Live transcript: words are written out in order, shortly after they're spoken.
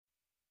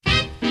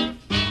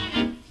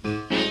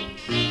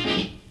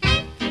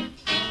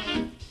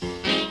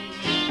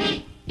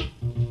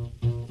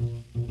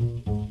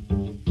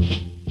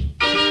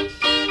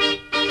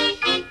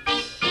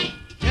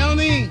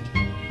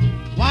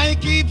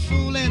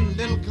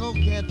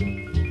coquette.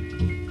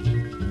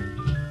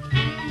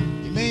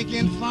 You're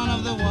making fun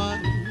of the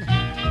one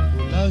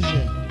who loves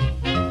you.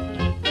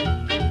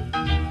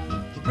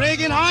 You're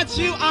breaking hearts,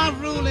 you are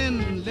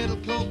ruling, little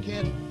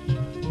coquette.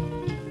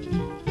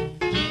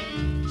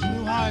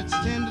 Two hearts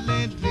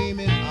tenderly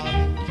dreaming of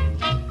you.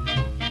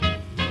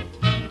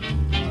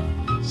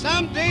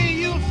 Someday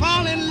you'll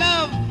fall in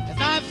love as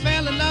I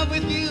fell in love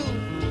with you.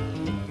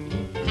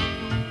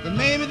 And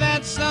maybe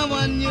that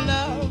someone you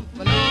love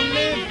will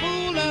only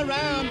fool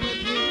around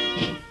with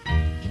you.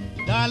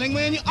 Darling,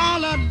 when you're all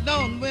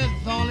alone with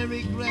only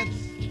regrets,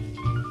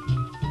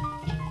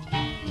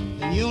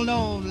 then you'll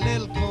know,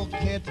 little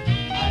coquette,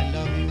 I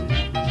love you.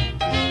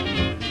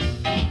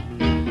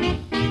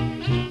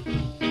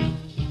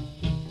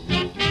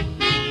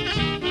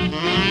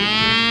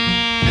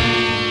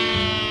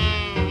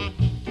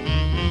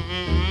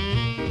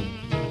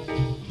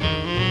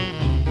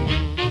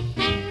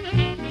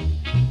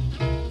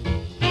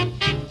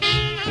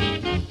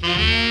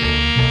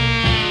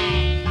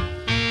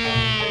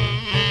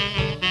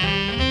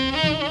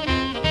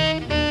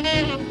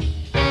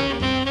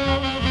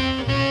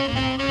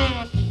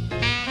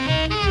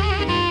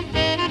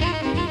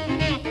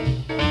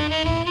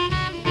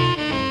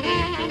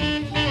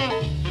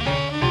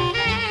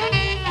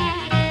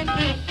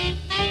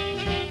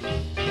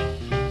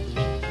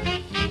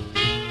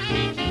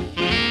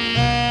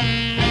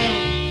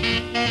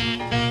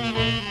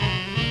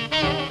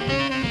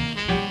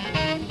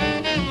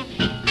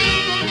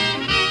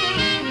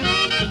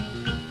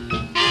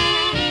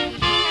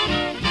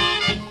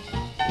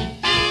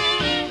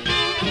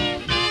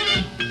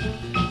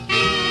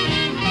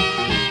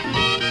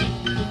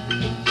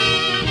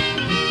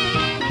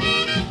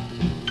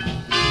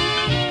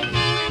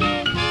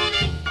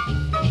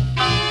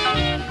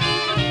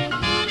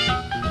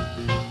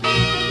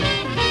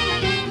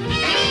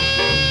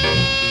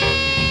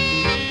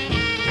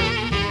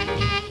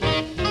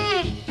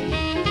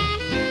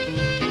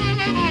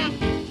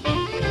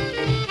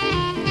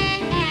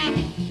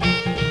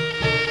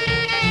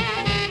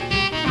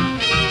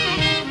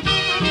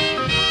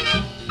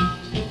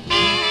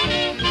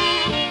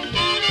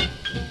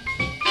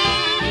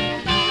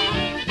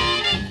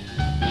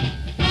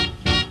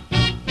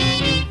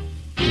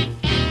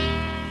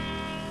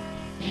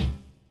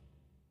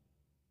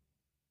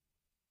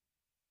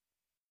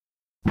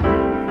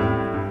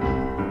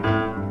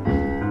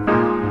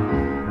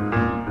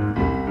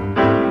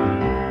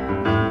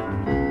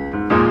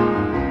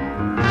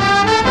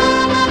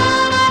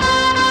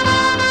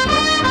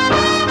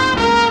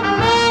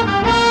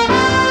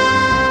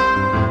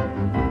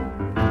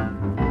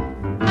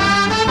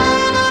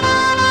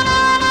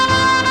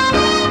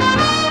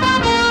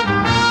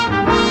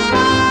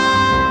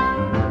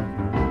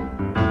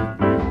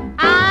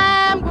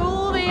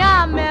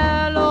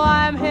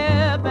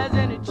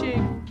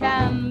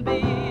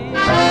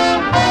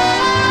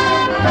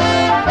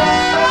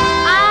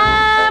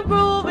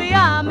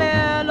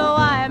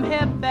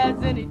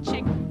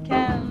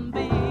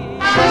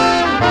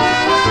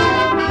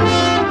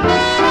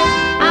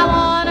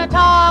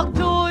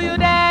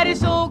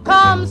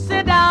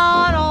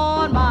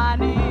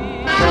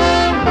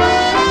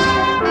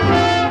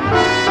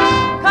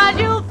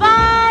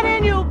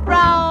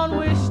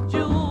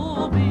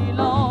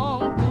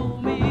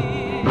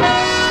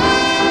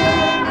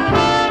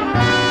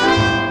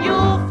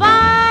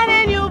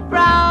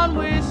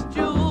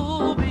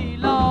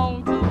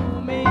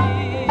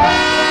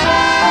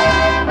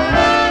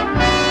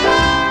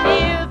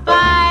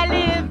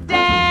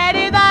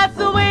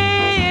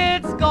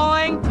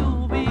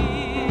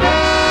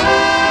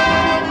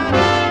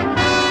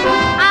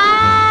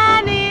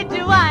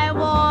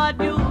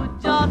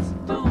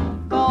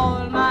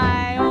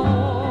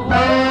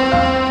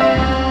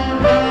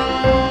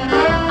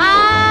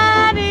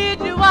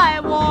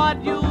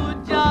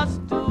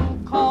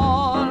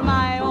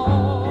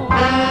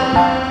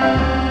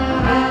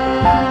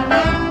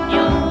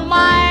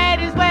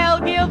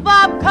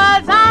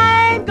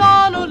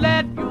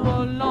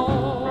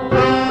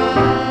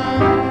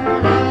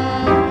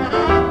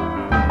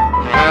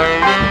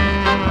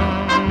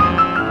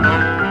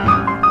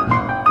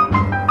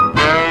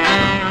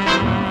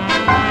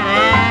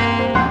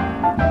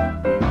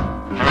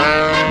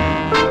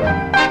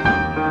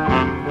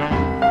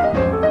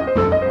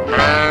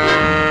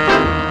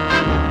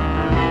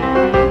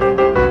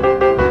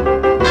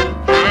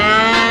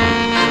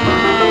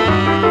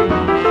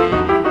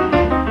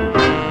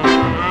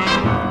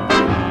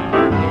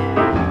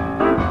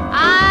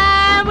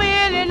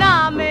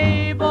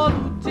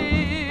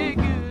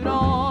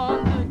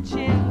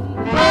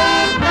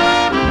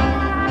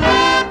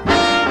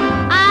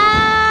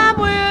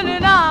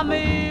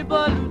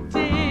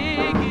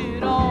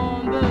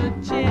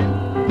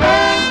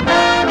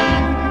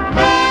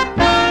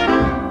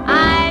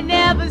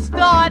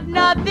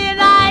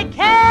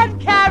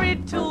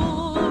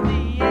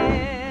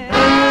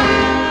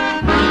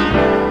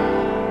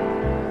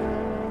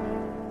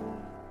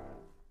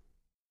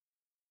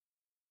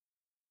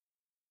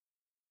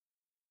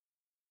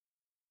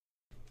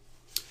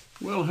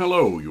 Well,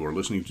 hello. You are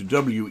listening to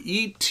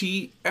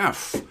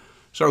WETF,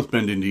 South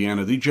Bend,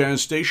 Indiana, the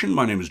jazz station.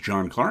 My name is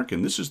John Clark,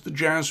 and this is the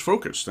Jazz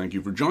Focus. Thank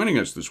you for joining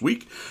us this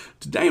week.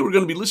 Today we're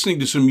going to be listening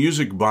to some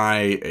music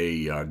by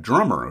a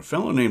drummer, a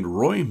fellow named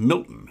Roy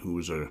Milton, who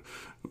was a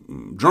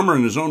drummer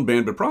in his own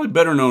band, but probably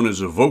better known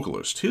as a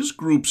vocalist. His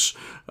groups,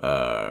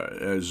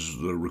 as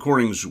the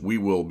recordings we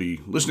will be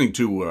listening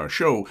to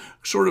show,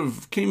 sort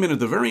of came in at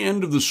the very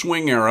end of the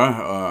swing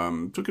era,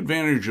 took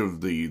advantage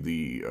of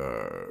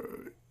the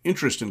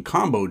interest in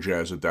combo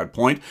jazz at that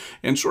point,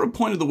 and sort of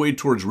pointed the way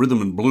towards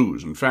rhythm and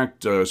blues. In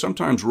fact,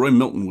 sometimes Roy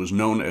Milton was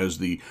known as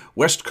the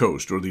West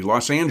Coast or the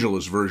Los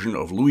Angeles version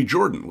of Louis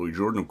Jordan. Louis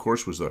Jordan, of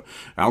course, was the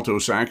alto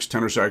sax,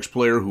 tenor sax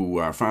player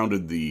who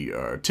founded the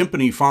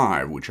Timpani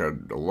Five, which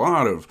had a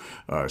lot of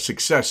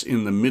success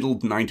in the middle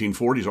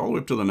 1940s all the way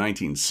up to the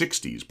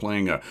 1960s,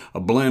 playing a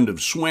blend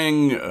of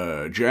swing,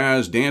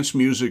 jazz, dance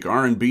music,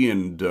 R&B,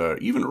 and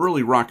even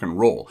early rock and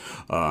roll.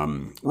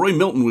 Roy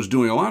Milton was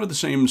doing a lot of the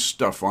same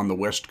stuff on the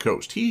West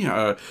Coast. He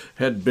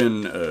had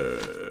been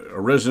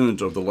a resident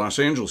of the Los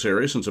Angeles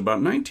area since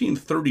about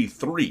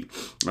 1933.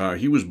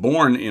 He was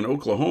born in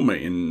Oklahoma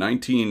in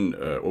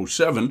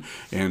 1907,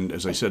 and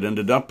as I said,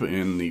 ended up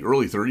in the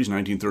early 30s,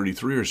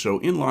 1933 or so,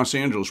 in Los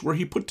Angeles, where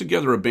he put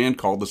together a band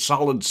called the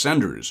Solid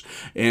Senders.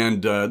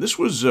 And this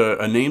was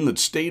a name that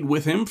stayed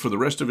with him for the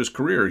rest of his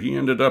career. He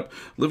ended up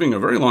living a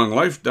very long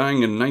life,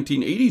 dying in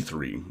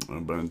 1983,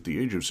 at the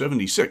age of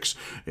 76.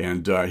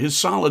 And his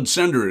Solid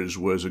Senders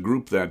was a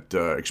group that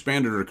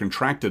expanded or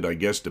contracted, I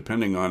guess,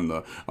 depending on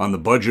the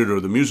budget or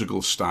the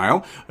musical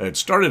style. It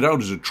started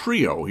out as a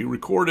trio. He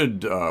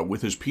recorded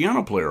with his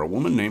piano player, a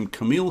woman named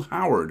Camille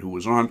Howard, who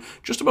was on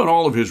just about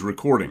all of his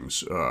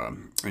recordings.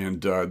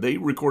 And they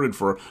recorded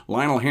for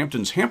Lionel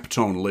Hampton's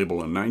Hamptone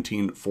label in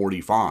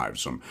 1945,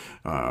 some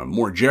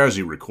more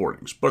jazzy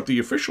recordings. But the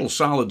official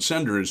Solid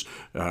Senders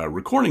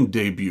recording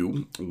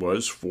debut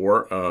was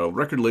for a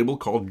record label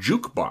called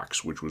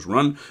Jukebox, which was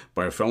run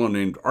by a fellow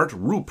named Art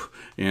Roop.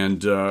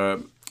 And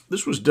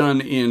this was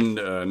done in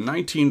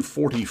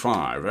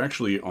 1945,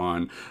 actually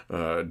on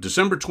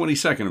December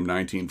 22nd of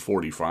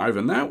 1945,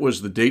 and that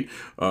was the date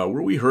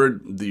where we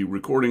heard the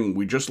recording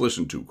we just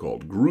listened to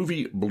called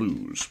Groovy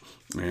Blues.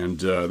 And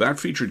that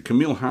featured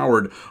Camille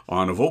Howard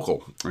on a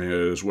vocal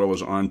as well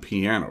as on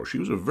piano. She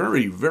was a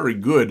very, very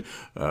good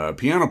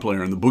piano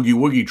player in the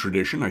boogie-woogie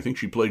tradition. I think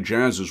she played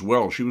jazz as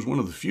well. She was one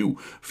of the few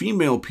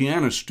female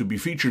pianists to be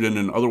featured in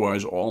an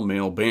otherwise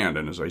all-male band.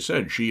 And as I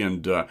said, she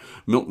and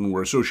Milton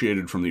were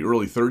associated from the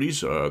early 30s.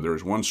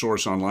 There's one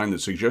source online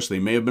that suggests they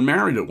may have been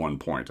married at one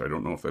point. I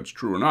don't know if that's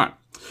true or not.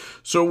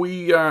 So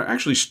we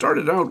actually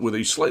started out with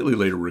a slightly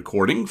later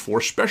recording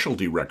for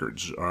Specialty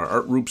Records.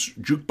 Art Roop's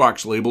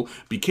Jukebox label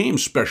became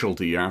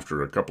Specialty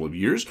after a couple of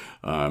years,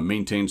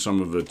 maintained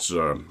some of its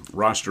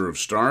roster of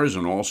stars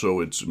and also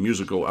its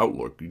musical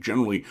outlook,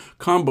 generally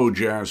combo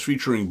jazz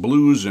featuring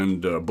blues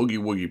and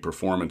boogie-woogie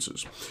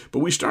performances. But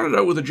we started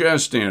out with a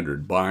jazz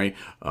standard by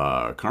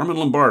Carmen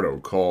Lombardo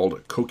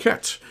called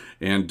Coquette.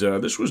 And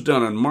this was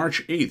done on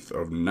March 8th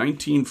of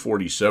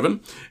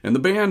 1947. And the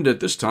band at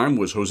this time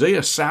was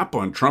Hosea Sapp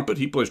on trumpet.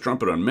 He plays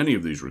trumpet on many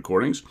of these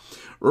recordings.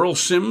 Earl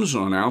Sims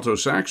on alto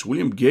sax.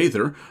 William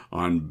Gaither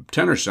on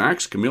tenor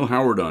sax. Camille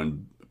Howard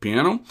on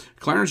piano.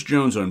 Clarence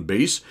Jones on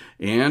bass.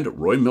 And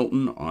Roy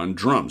Milton on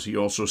drums. He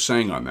also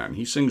sang on that. And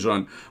he sings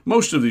on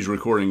most of these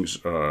recordings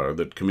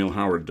that Camille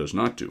Howard does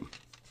not do.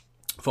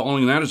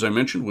 Following that, as I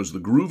mentioned, was the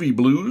Groovy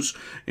Blues,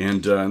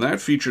 and that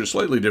featured a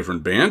slightly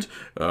different band.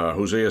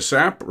 Hosea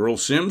Sapp, Earl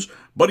Sims,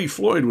 Buddy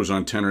Floyd was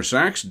on tenor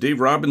sax, Dave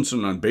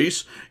Robinson on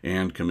bass,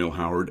 and Camille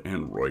Howard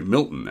and Roy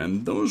Milton.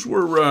 And those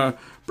were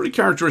pretty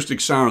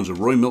characteristic sounds of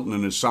Roy Milton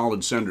and his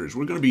Solid Senders.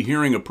 We're going to be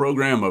hearing a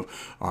program of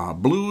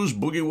blues,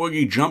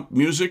 boogie-woogie, jump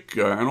music,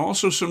 and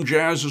also some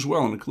jazz as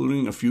well,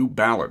 including a few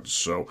ballads.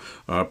 So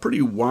a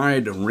pretty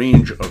wide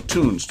range of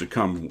tunes to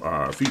come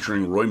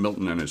featuring Roy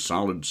Milton and his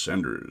Solid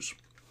Senders.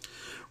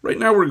 Right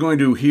now we're going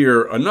to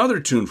hear another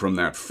tune from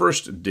that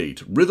first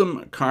date,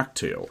 Rhythm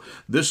Cocktail.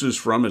 This is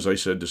from, as I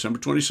said, December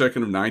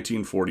 22nd of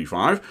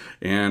 1945,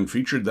 and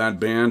featured that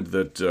band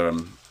that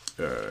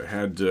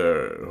had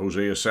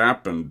Hosea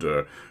Sapp and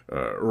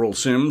Earl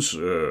Sims,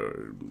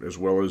 as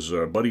well as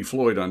Buddy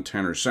Floyd on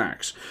tenor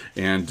sax.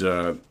 And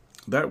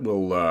that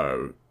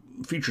will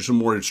feature some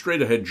more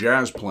straight-ahead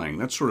jazz playing.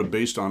 That's sort of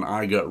based on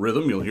I Got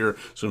Rhythm. You'll hear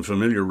some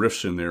familiar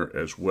riffs in there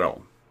as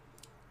well.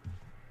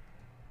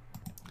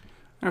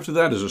 After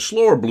that is a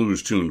slower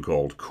blues tune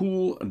called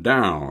Cool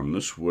Down.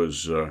 This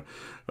was done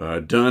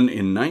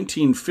in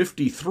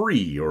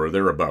 1953 or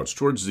thereabouts,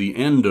 towards the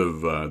end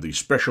of the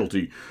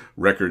Specialty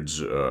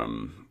Records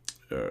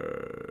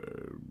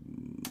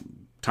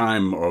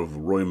time of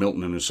Roy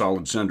Milton and his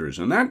Solid Senders.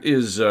 And that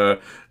is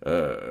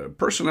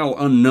personnel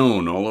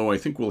unknown, although I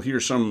think we'll hear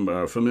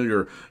some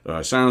familiar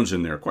sounds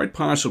in there. Quite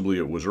possibly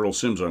it was Earl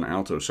Sims on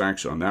alto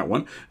sax on that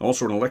one.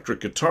 Also an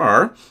electric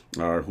guitar,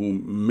 who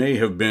may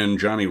have been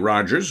Johnny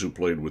Rogers, who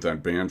played with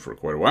that band for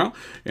quite a while.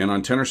 And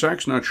on tenor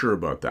sax, not sure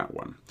about that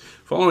one.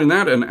 Following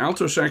that, an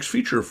alto sax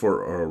feature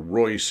for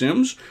Roy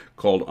Sims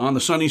called On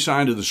the Sunny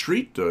Side of the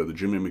Street, the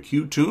Jimmy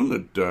McHugh tune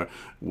that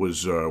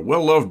was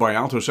well loved by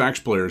alto sax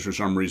players for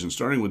some reason,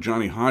 starting with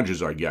Johnny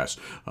Hodges, I guess,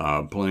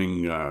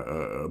 playing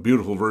a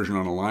beautiful version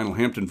on a Lionel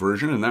Hampton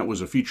version, and that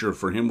was a feature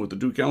for him with the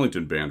Duke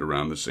Ellington Band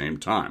around the same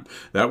time.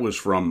 That was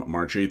from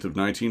March 8th of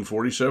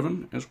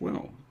 1947 as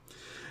well.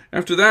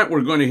 After that,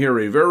 we're going to hear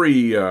a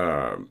very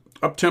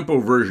up-tempo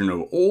version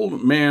of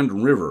Old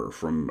Man River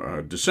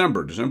from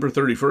December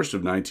 31st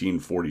of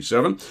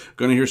 1947.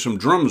 Going to hear some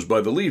drums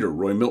by the leader,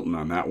 Roy Milton,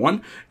 on that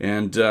one.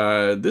 And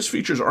this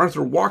features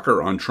Arthur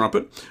Walker on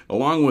trumpet,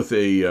 along with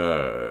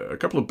a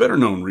couple of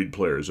better-known reed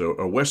players,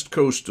 a West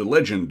Coast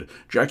legend,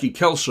 Jackie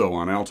Kelso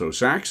on alto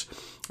sax,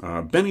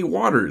 Benny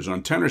Waters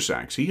on tenor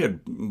sax. He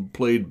had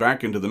played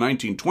back into the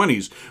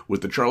 1920s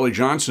with the Charlie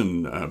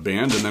Johnson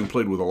band, and then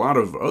played with a lot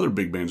of other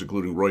big bands,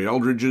 including Roy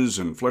Eldridge's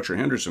and Fletcher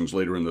Henderson's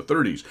later in the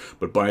 30s.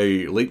 But by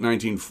the late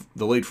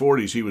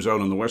 40s, he was out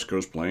on the West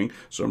Coast playing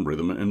some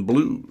rhythm and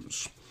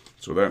blues.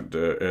 So that,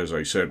 as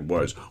I said,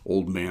 was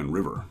Old Man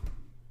River.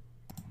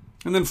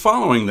 And then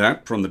following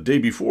that, from the day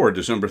before,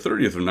 December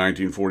 30th of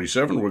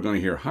 1947, we're going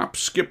to hear Hop,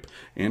 Skip,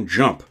 and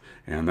Jump.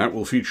 And that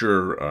will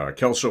feature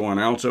Kelso on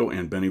alto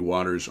and Benny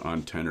Waters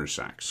on tenor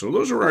sax. So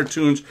those are our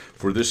tunes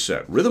for this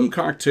set. Rhythm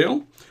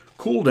Cocktail,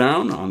 Cool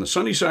Down, On the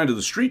Sunny Side of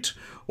the Street,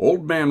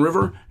 Old Man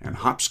River, and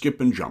Hop,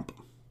 Skip, and Jump.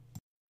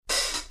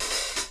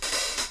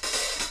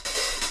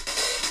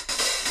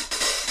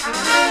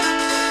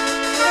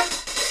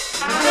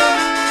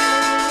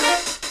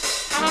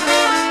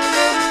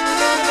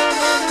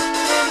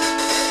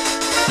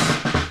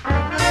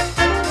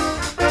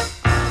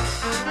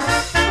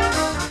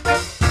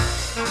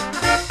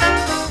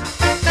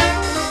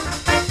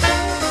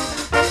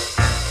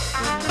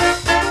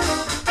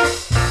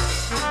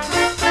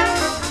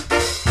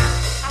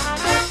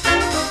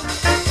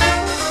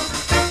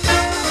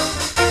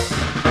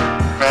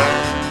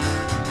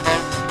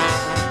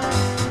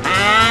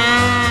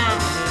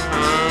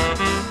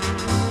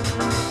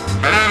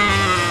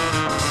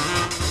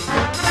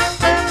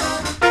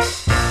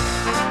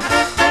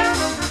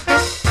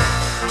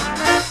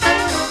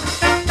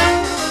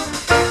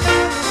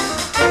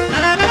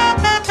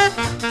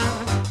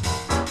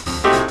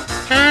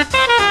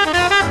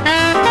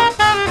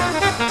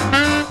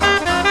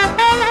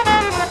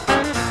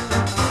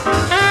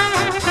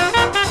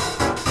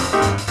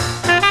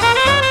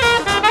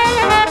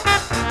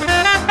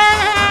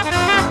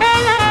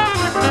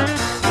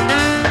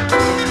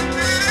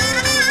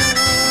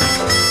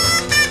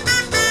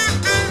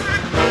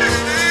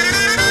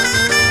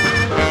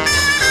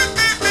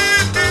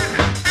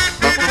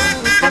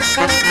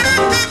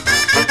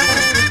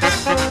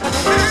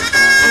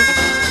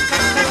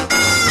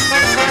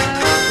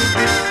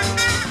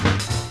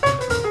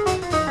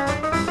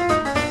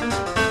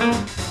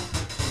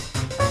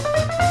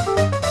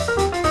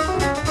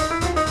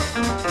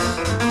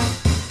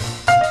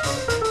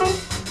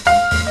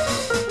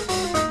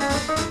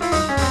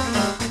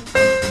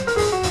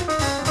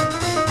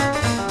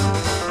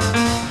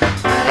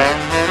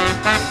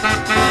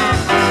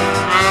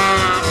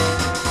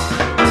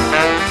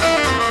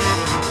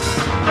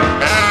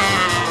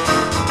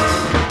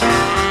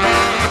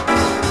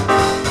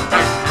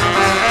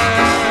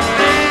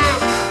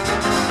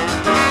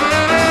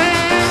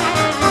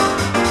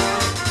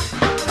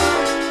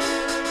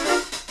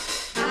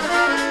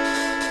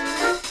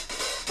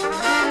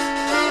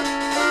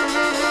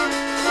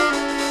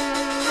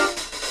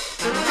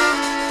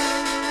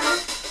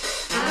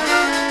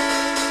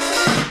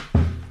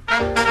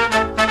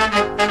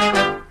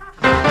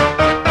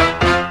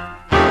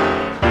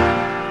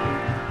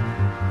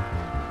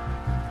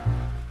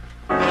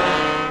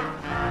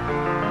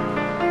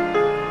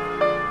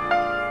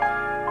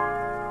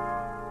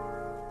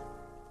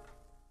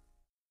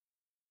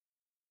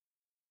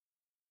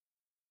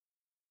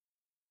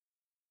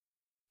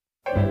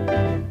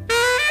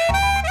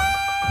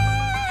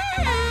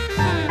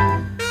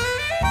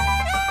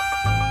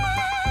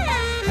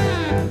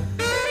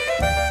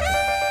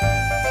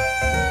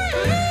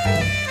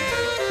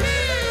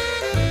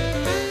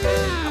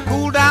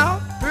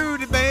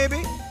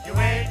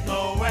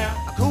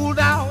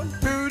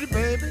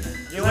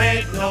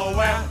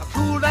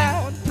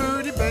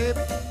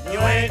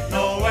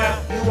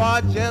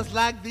 Just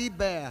like the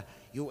bear,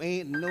 you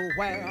ain't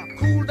nowhere.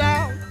 Cool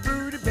down,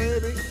 pretty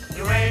baby.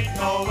 You ain't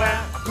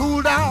nowhere.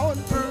 Cool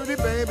down, pretty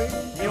baby.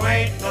 You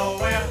ain't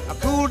nowhere.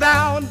 Cool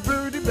down,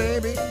 pretty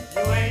baby.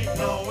 You ain't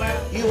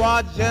nowhere. You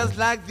are just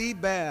like the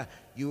bear,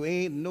 you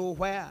ain't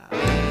nowhere.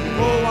 You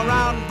go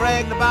around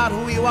bragging about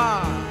who you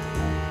are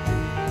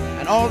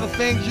and all the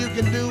things you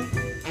can do.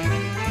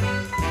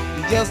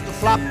 You just a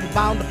flop, you're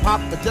bound to pop,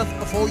 but just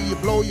before you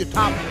blow your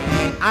top,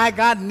 I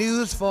got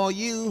news for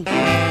you.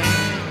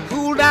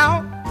 Cool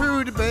down,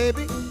 pretty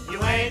baby.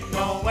 You ain't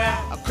nowhere.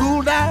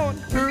 Cool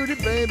down, pretty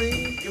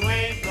baby. You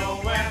ain't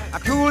nowhere.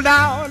 Cool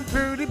down,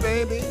 pretty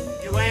baby.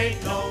 You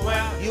ain't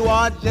nowhere. You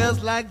are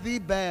just like the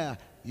bear.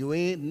 You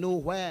ain't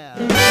nowhere.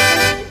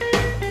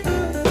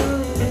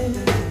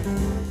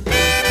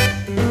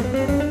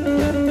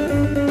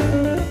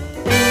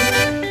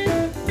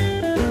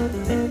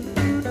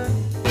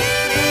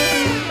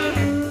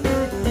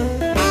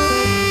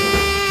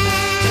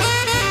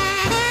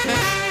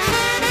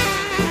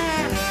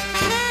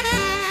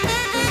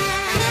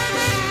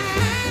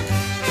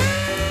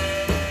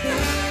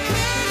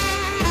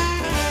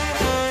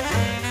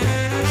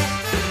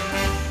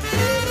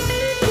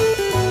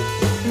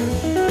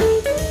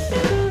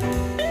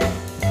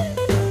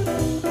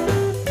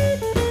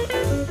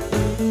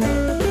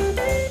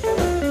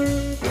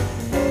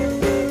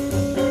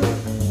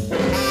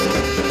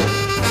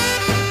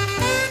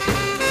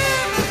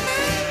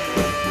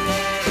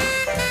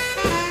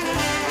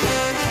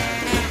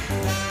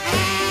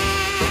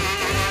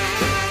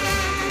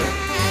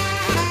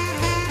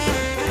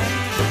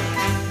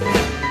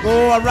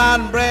 Go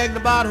around and bragging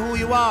about who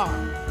you are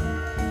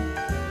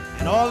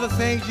and all the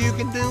things you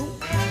can do.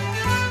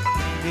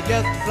 You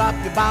just flop,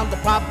 you're bound to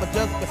pop, but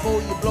just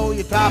before you blow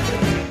your top,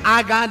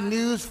 I got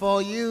news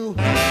for you.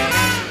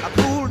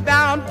 Cool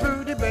down,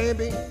 pretty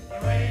baby.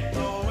 You ain't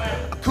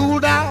nowhere. Cool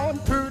down,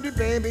 pretty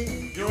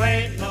baby. You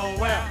ain't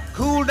nowhere.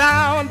 Cool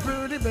down,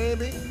 pretty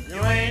baby.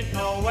 You ain't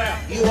nowhere.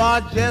 You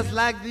are just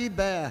like the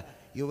bear.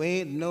 You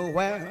ain't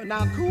nowhere.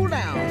 Now cool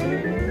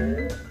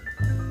down.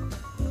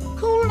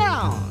 Cool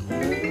down.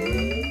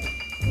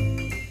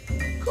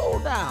 Cool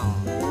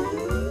down.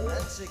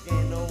 That chick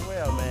ain't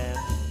nowhere, man.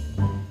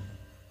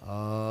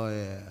 Oh,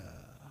 yeah.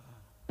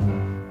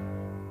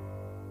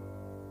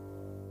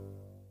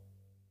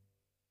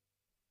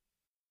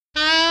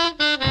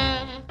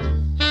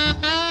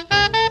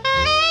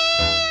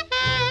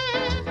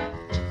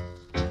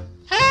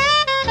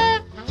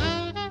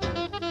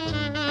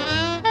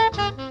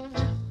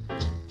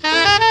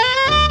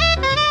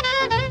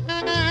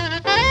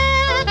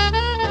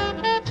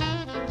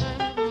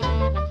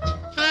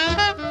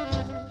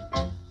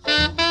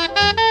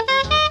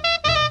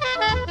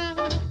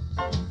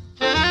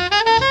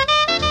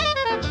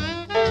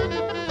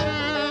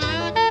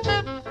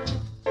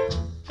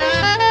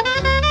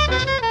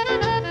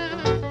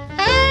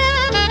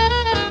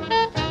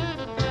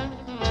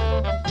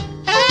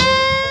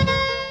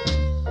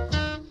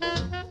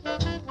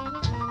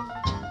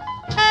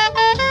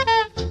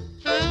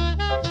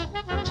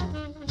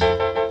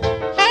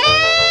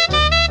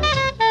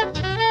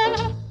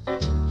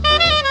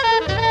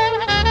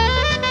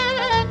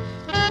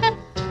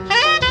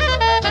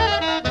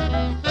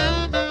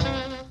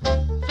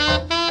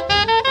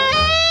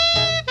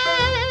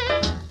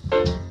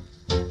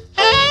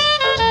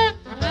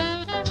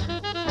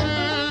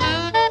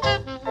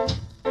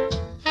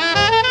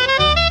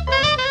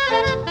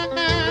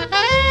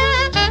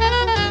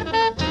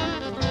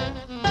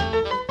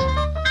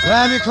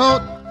 Grab your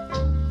coat,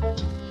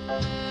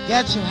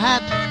 get your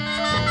hat,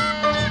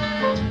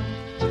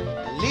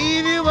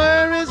 leave your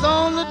worries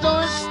on the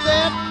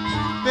doorstep,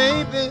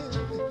 baby.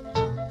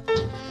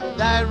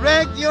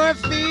 Direct your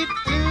feet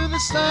to the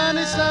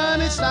sunny,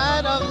 sunny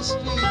side of the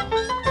street.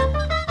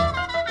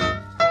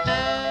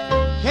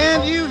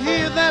 Can you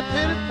hear that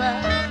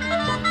pitter-pat?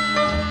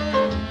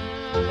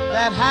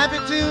 That happy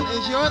tune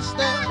is your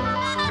step.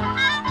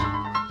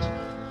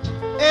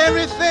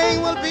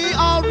 Everything will be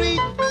all right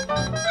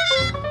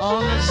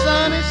on the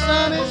sunny,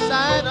 sunny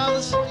side of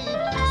the street.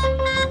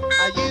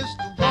 I used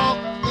to walk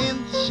in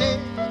the shade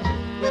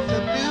with the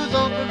blues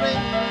on parade.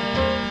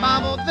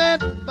 Bobble that,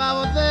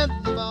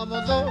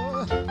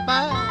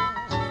 bye.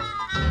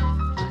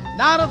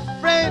 Not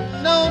afraid,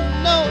 no,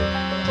 no.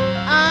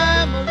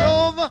 I'm a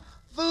rover,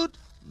 foot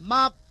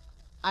mop.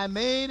 I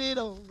made it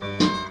over.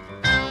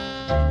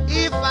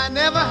 If I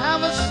never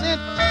have a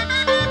cent,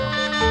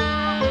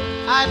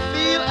 I'd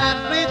feel as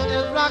rich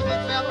as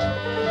Rockefeller.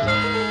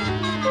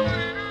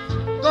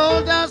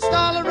 Gold dust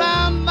all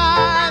around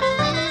my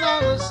feet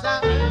on the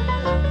side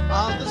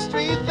of the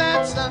street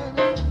that's sunny.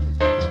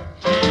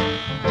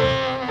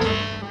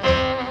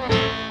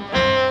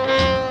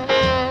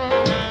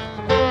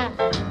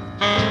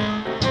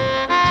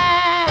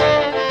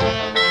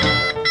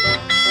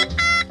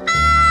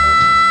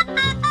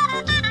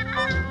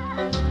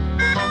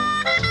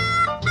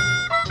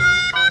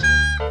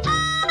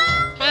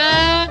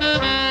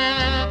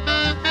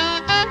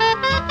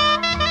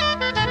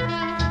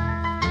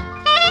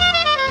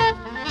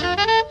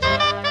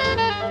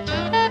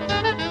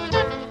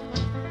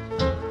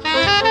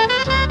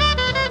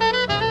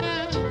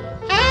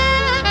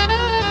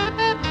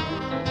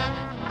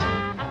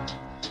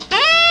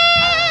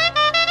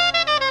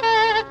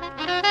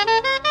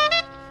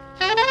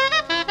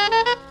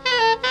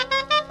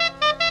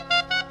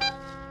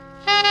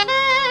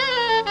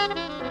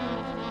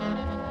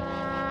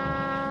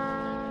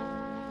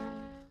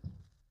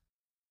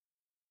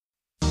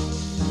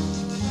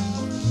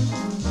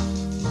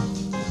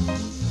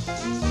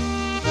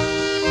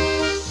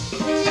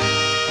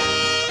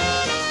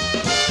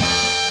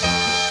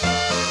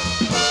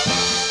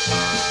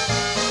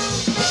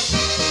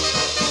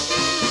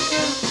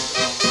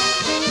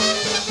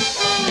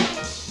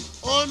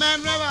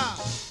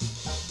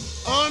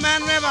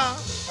 river.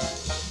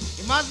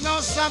 You must know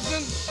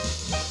something,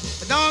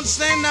 but don't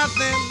say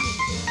nothing.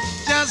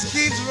 Just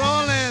keeps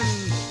rolling,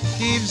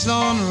 keeps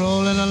on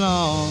rolling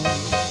along.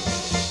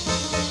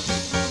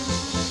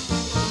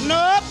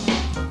 Nope,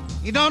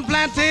 you don't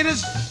plant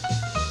potatoes,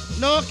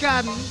 no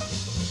cotton.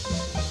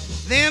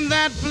 Them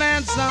that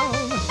plants on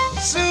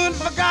soon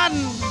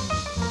forgotten.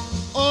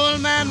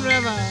 Old Man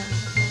River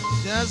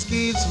just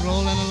keeps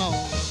rolling along.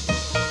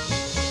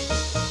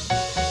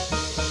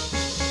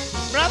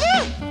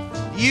 Brother,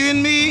 you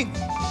and me,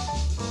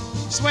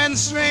 sweat and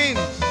strain,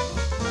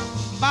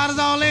 bodies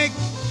all ache,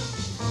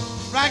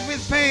 racked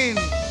with pain.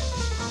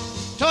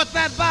 Tote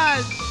that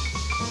barge,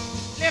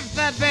 lift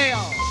that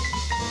bale.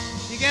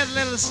 You get a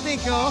little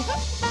stinko,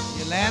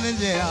 you land in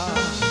jail.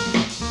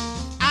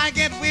 I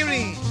get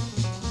weary,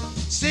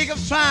 sick of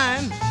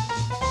trying,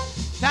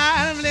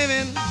 tired of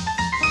living,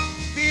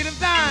 feet of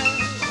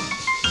dying.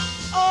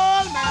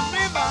 Old Man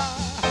River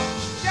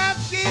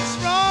just keeps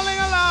rolling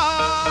along.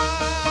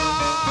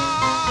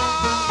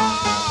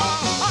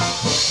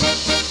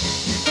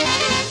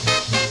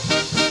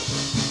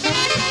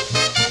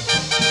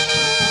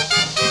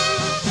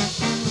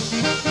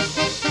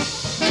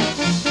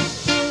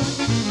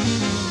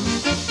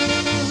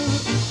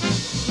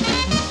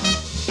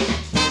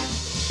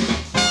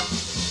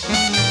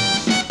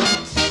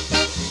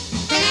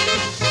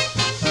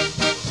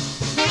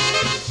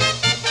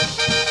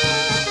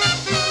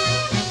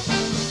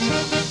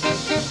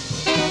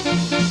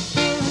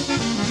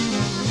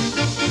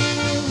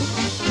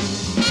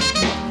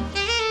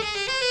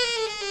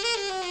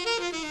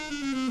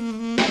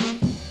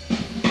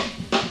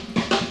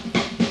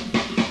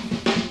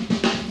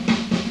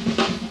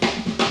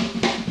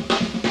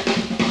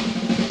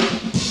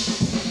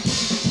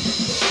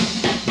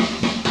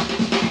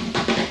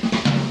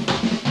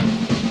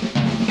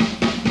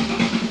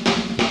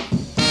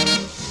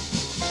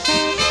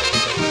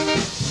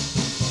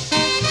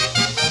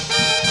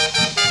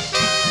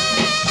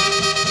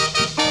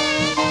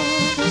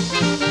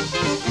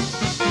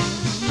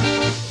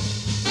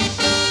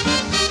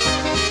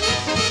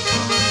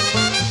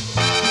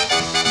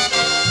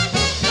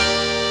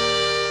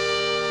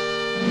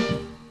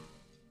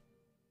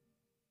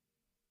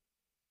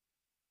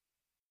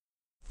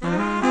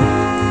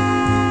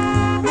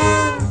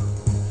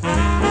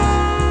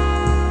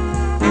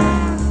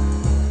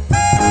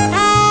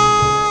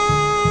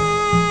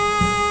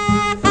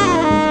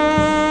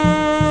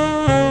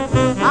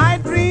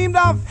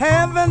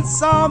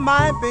 Saw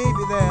my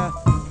baby there.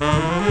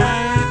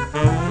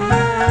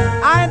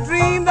 I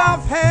dreamed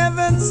of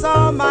heaven,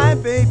 saw my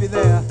baby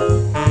there.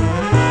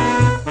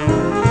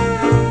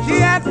 She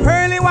had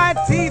pearly white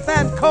teeth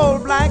and coal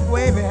black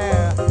wavy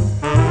hair.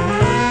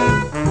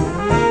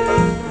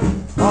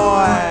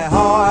 Hoy,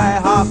 hoy,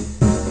 hop.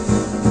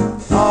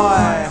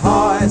 Hoy,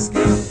 hoy,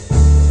 skip.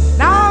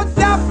 Now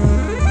jump.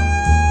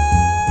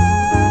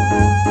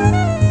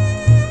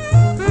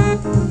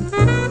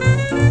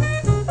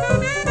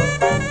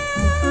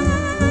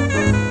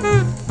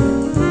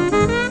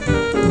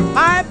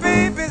 My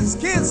baby's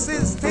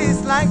kisses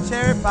taste like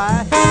cherry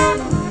pie.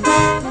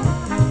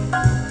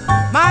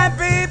 My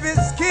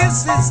baby's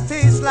kisses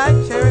taste like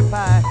cherry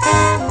pie.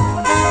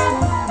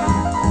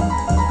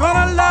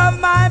 Gonna love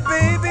my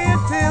baby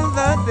until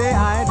the day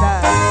I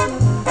die.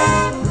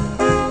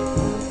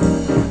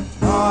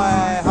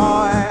 Hoy,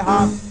 hoy,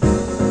 hop.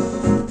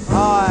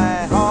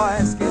 Hoy,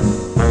 hoy, skip.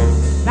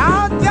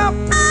 Now jump.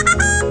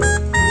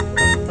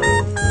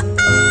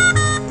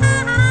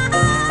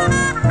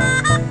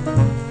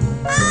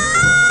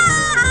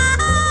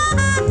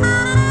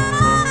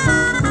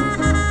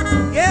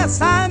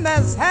 Yes, I'm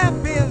as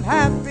happy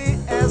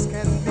as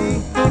can be.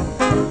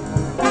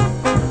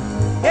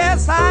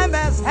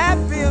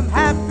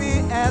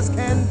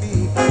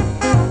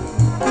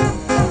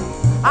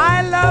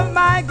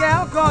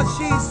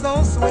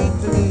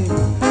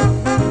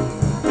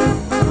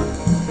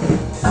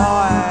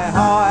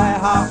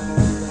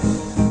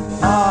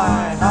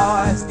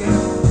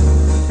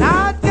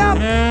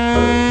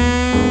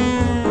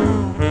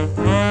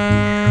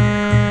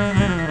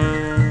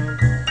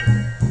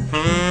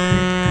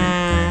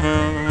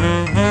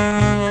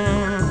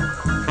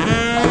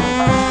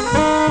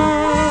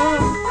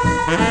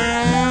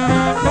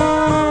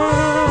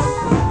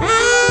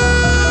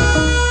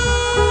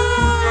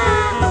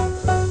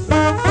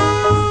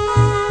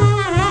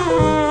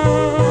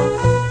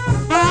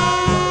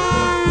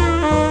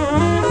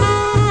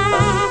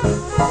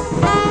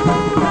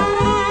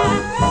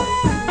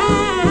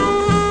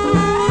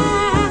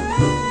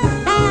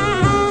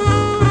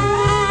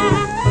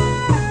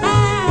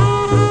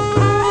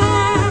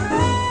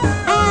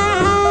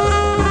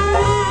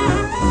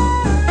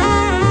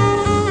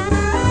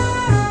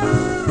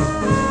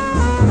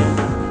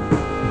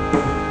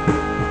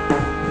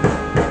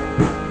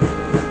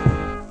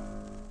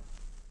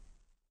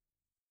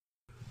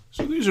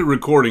 So these are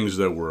recordings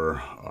that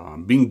were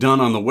being done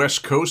on the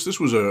West Coast. This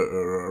was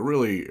a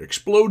really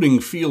exploding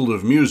field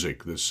of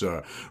music, this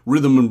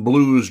rhythm and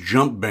blues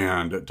jump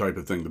band type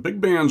of thing. The big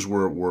bands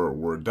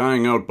were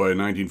dying out by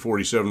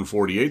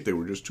 1947-48. They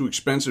were just too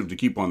expensive to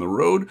keep on the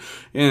road,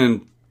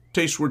 and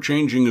tastes were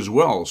changing as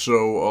well.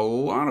 So a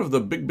lot of the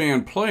big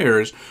band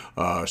players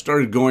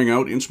started going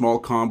out in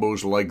small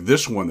combos like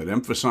this one that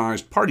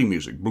emphasized party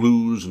music,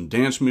 blues and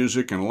dance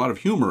music, and a lot of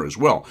humor as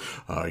well.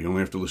 You only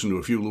have to listen to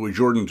a few Louis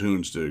Jordan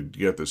tunes to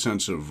get the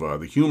sense of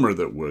the humor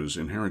that was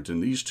inherent in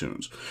these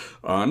tunes.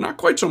 Not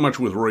quite so much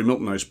with Roy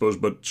Milton, I suppose,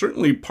 but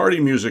certainly party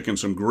music and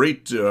some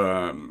great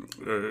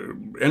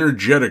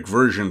energetic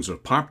versions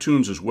of pop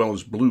tunes as well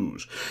as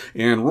blues.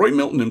 And Roy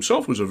Milton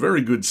himself was a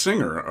very good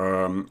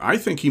singer. I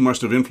think he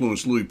must have influenced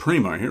Louis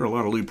Prima. I hear a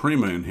lot of Louis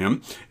Prima in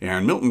him.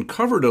 And Milton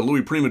covered a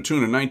Louis Prima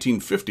tune in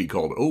 1950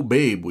 called Oh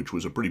Babe, which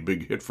was a pretty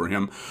big hit for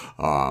him.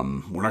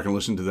 We're not going to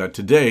listen to that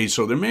today,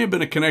 so there may have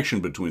been a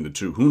connection between the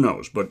two. Who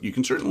knows? But you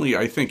can certainly,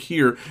 I think,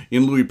 hear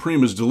in Louis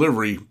Prima's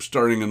delivery,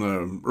 starting in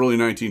the early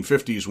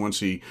 1950s, once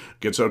he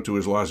gets out to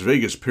his Las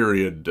Vegas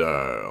period,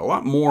 a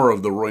lot more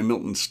of the Roy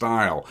Milton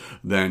style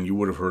than you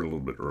would have heard a little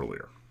bit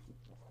earlier.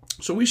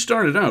 So we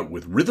started out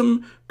with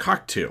Rhythm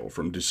Cocktail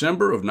from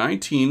December of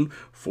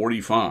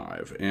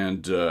 1945,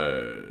 and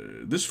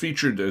this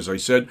featured, as I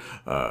said,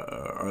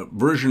 a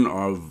version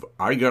of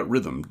I Got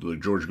Rhythm, the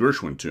George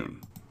Gershwin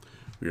tune.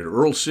 We had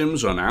Earl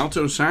Sims on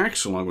alto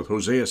sax, along with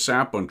Hosea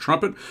Sapp on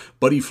trumpet,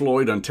 Buddy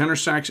Floyd on tenor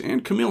sax,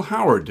 and Camille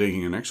Howard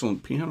taking an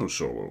excellent piano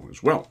solo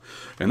as well.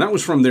 And that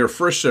was from their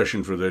first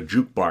session for the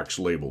Jukebox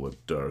label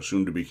that was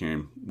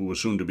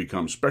soon to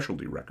become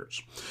Specialty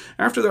Records.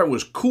 After that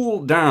was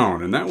Cool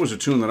Down, and that was a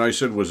tune that I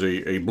said was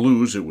a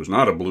blues. It was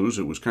not a blues.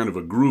 It was kind of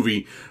a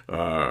groovy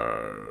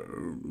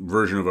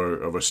version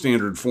of a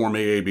standard form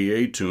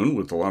AABA tune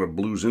with a lot of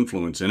blues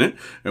influence in it.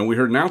 And we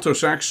heard an alto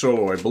sax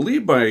solo, I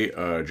believe, by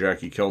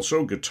Jackie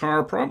Kelso,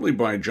 guitar probably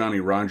by Johnny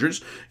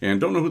Rogers,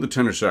 and don't know who the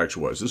tenor sax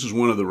was. This is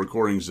one of the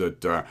recordings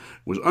that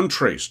was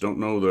untraced. Don't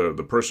know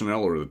the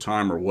personnel or the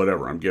time or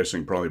whatever. I'm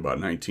guessing probably about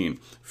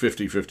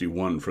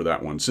 1950-51 for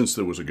that one, since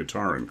there was a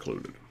guitar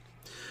included.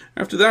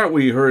 After that,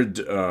 we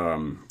heard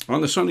On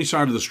the Sunny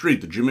Side of the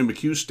Street, the Jimmy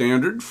McHugh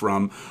standard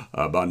from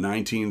about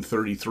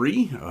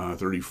 1933,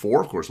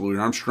 34. Of course, Louis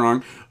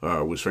Armstrong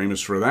was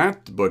famous for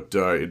that, but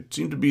it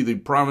seemed to be the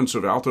province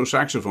of alto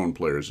saxophone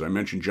players. I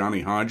mentioned Johnny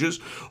Hodges.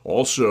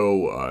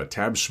 Also,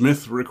 Tab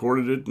Smith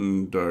recorded it,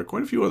 and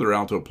quite a few other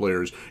alto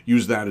players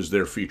used that as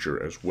their feature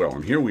as well.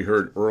 And here we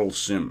heard Earl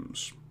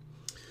Sims.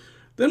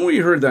 Then we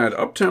heard that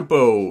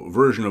up-tempo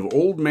version of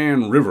Old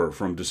Man River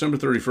from December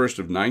 31st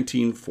of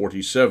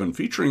 1947,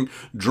 featuring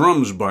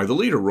drums by the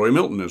leader, Roy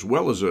Milton, as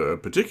well as a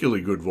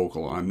particularly good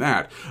vocal on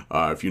that.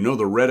 If you know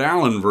the Red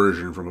Allen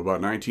version from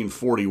about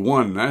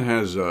 1941, that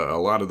has a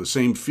lot of the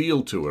same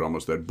feel to it,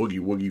 almost that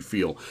boogie-woogie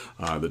feel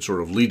that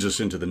sort of leads us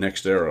into the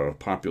next era of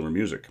popular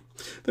music.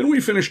 Then we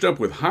finished up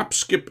with Hop,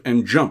 Skip,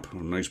 and Jump, a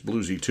nice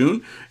bluesy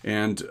tune,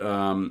 and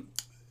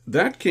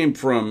that came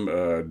from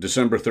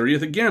December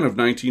 30th, again, of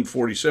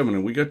 1947,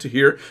 and we got to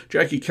hear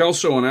Jackie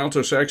Kelso on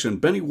alto sax and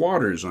Benny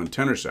Waters on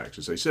tenor sax.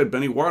 As I said,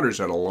 Benny Waters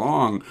had a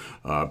long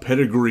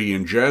pedigree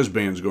in jazz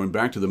bands going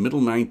back to the middle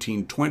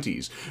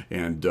 1920s,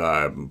 and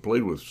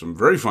played with some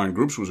very fine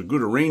groups, was a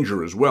good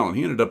arranger as well, and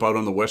he ended up out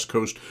on the West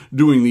Coast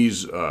doing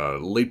these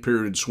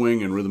late-period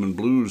swing and rhythm and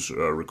blues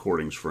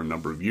recordings for a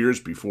number of years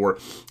before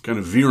kind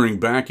of veering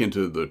back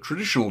into the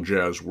traditional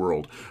jazz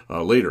world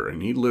later,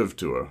 and he lived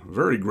to a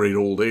very great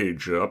old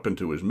age, up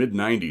into his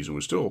mid-90s, and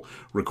was still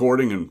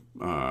recording and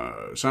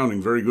sounding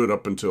very good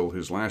up until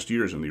his last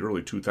years in the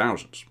early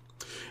 2000s.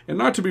 And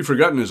not to be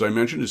forgotten, as I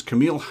mentioned, is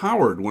Camille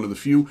Howard, one of the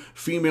few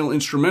female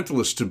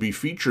instrumentalists to be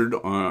featured in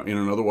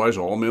an otherwise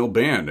all-male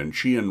band. And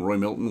she and Roy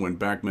Milton went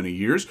back many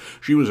years.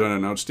 She was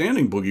an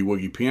outstanding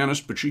boogie-woogie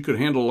pianist, but she could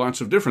handle lots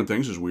of different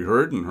things, as we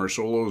heard, in her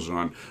solos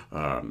on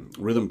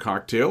Rhythm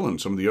Cocktail and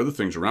some of the other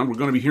things around. We're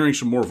going to be hearing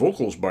some more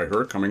vocals by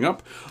her coming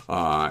up,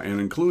 and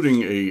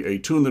including a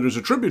tune that is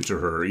a tribute to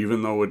her,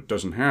 even though it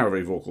doesn't have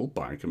a vocal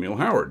by Camille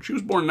Howard. She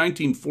was born in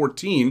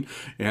 1914,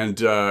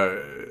 and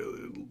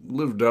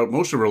lived out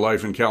most of her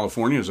life in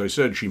California. As I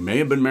said, she may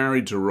have been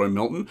married to Roy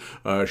Milton.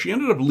 She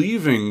ended up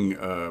leaving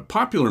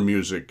popular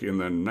music in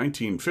the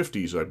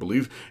 1950s, I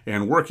believe,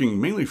 and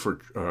working mainly for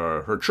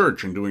her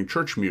church and doing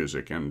church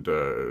music. And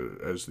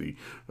as the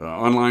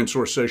online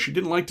source says, she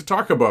didn't like to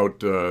talk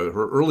about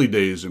her early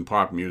days in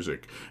pop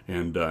music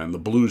and the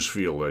blues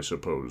field, I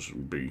suppose. It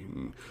would be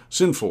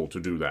sinful to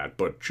do that.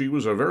 But she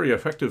was a very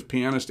effective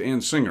pianist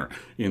and singer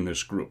in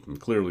this group, and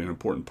clearly an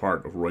important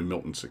part of Roy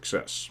Milton's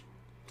success.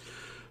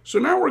 So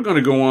now we're going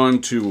to go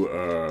on to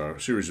a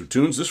series of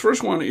tunes. This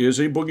first one is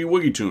a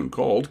boogie-woogie tune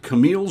called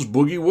Camille's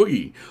Boogie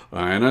Woogie.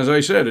 And as I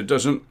said, it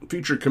doesn't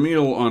feature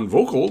Camille on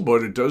vocal,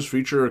 but it does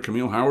feature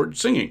Camille Howard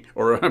singing,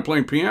 or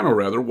playing piano,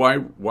 rather,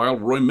 while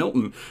Roy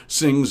Milton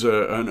sings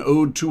an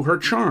ode to her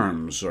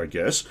charms, I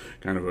guess.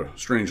 Kind of a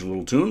strange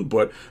little tune,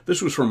 but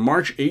this was from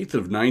March 8th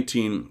of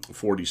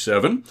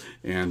 1947,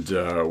 and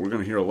we're going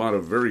to hear a lot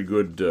of very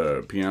good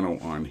piano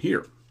on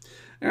here.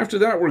 After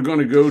that, we're going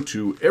to go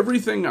to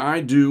Everything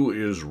I Do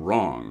Is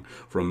Wrong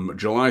from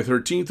July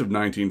 13th of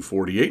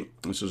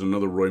 1948. This is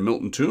another Roy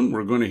Milton tune.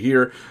 We're going to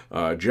hear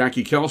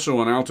Jackie Kelso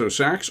on alto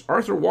sax,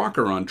 Arthur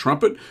Walker on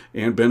trumpet,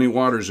 and Benny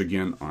Waters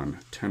again on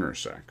tenor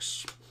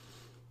sax.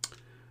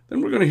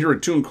 Then we're going to hear a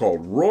tune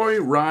called Roy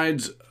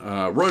Rides.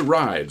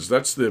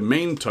 That's the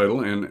main title,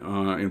 and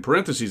in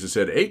parentheses it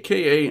said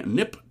AKA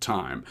Nip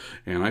Time.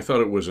 And I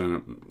thought it was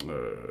an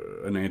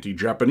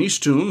anti-Japanese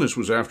tune. This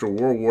was after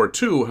World War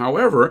II.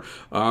 However,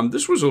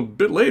 this was a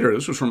bit later.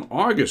 This was from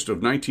August of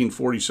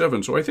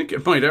 1947, so I think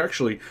it might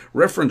actually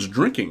reference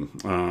drinking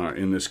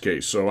in this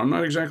case. So I'm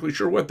not exactly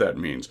sure what that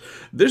means.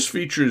 This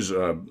features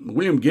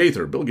Bill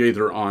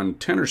Gaither on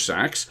tenor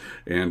sax,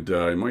 and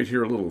you might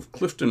hear a little of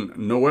Clifton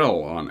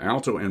Noel on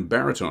alto and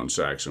baritone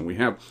sax, and we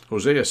have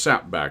Hosea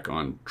Sapp back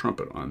on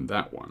trumpet on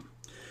that one.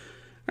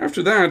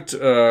 After that,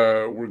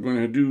 we're going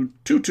to do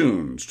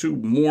two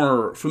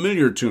more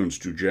familiar tunes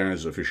to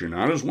jazz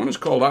aficionados. One is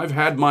called I've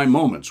Had My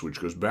Moments,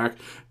 which goes back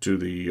to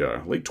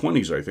the late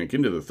 20s, I think,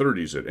 into the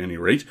 30s at any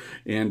rate,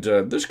 and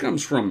this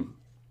comes from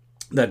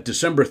that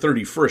December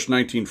 31st,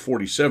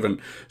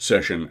 1947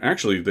 session.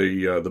 Actually,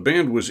 the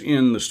band was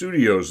in the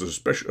studios, the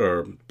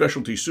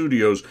specialty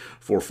studios,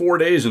 for 4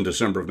 days in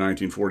December of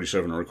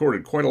 1947 and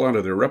recorded quite a lot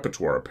of their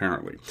repertoire,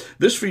 apparently.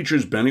 This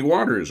features Benny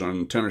Waters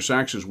on tenor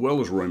sax as well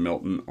as Roy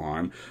Milton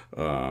on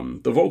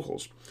the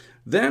vocals.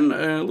 Then,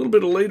 a little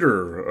bit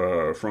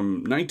later, from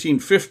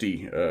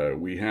 1950,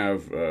 we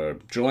have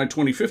July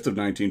 25th of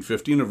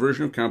 1950, in a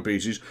version of Count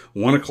Basie's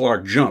 1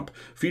 O'Clock Jump,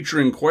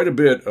 featuring quite a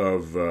bit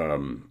of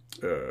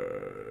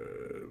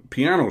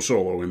piano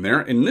solo in there.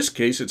 In this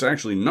case, it's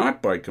actually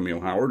not by Camille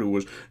Howard, who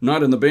was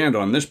not in the band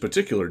on this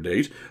particular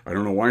date. I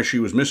don't know why she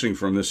was missing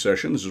from this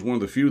session. This is one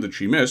of the few that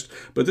she missed,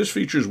 but this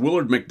features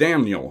Willard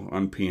McDaniel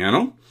on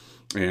piano,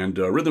 and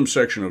rhythm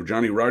section of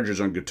Johnny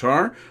Rogers on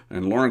guitar,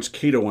 and Lawrence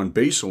Cato on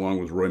bass, along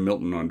with Roy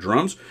Milton on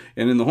drums.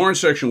 And in the horn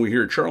section, we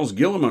hear Charles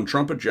Gillum on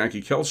trumpet,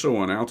 Jackie Kelso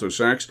on alto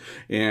sax,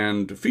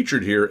 and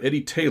featured here,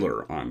 Eddie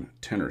Taylor on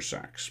tenor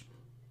sax.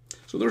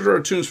 So those are our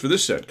tunes for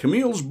this set.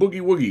 Camille's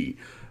Boogie Woogie,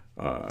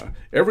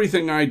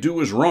 Everything I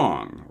Do Is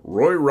Wrong,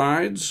 Roy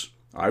Rides,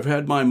 I've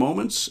Had My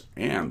Moments,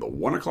 and the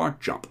 1 O'Clock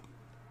Jump.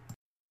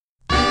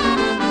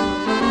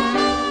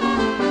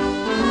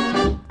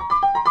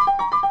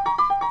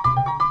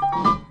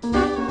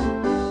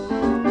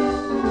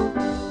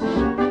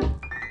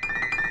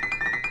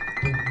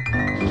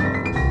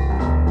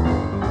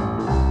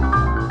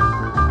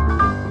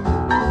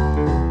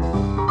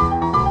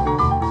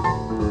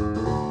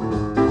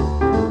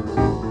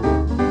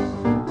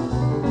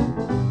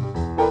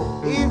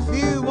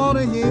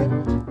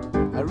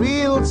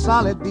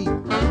 Solid beat.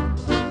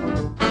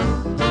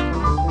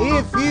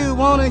 If you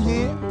want to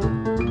hear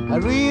a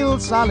real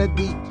solid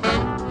beat,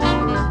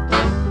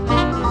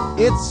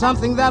 it's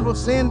something that will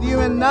send you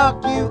and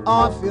knock you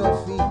off your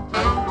feet.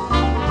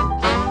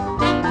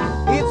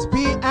 It's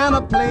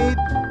piano played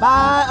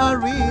by a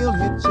real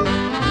hit chick.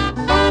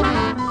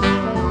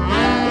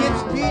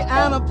 It's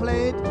piano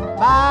played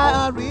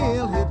by a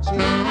real hit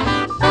chick.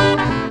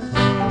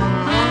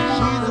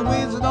 She's a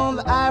wizard on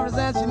the ivories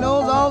and she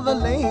knows all the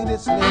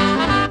latest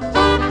licks.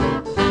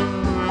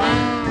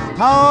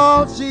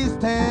 Tall, she's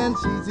tan,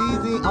 she's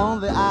easy on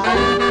the eye.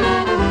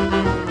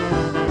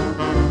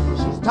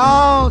 She's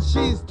tall,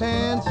 she's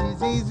tan,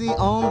 she's easy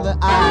on the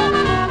eye.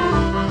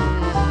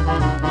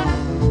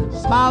 She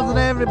smiles at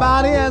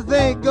everybody as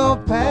they go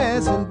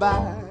passing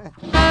by.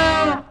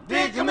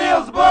 Dig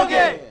Camille's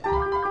Boogie!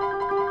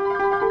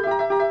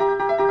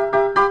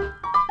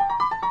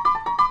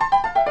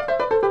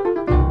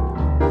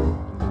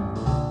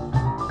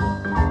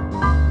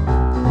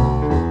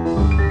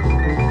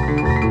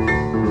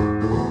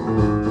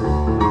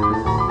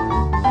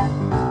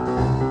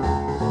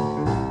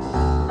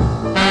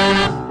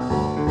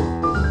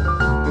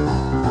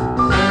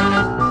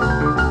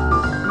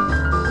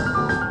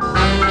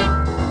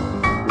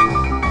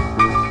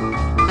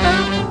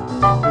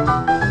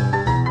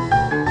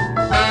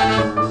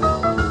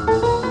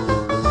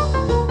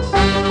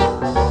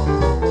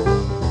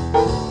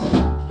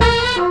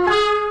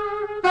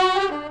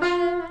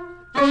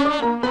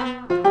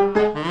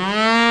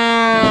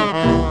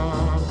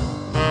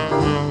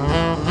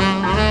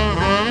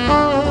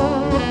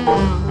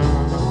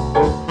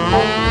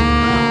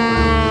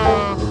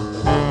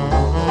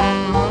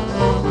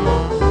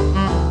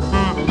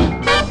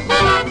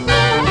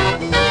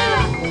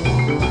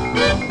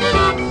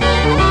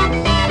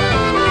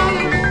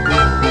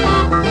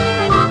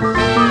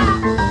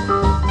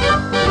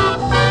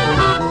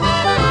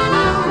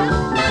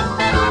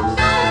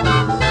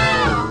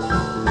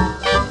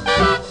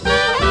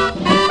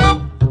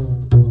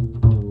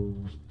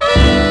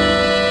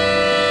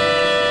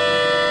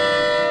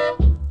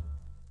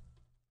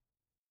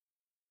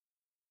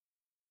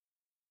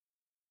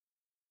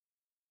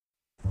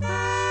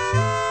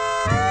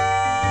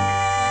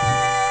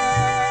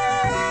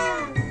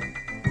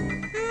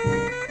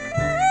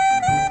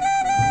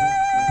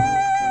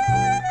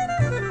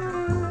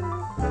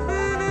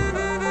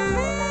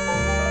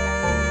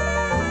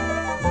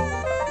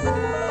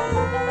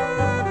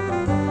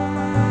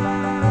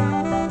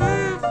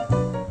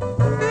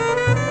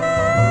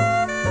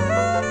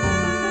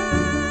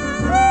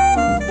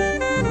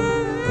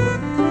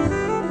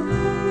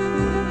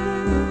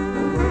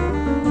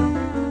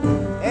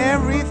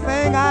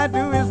 I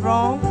do is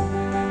wrong,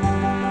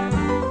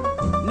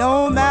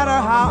 no matter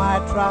how I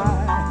try.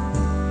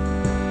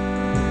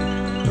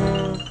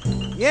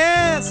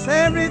 Yes,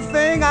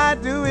 everything I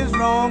do is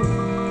wrong,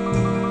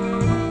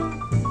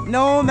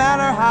 no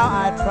matter how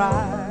I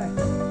try.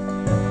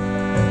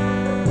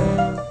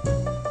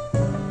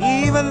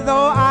 Even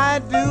though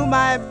I do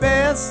my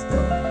best,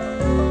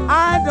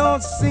 I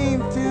don't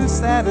seem too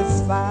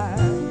satisfied.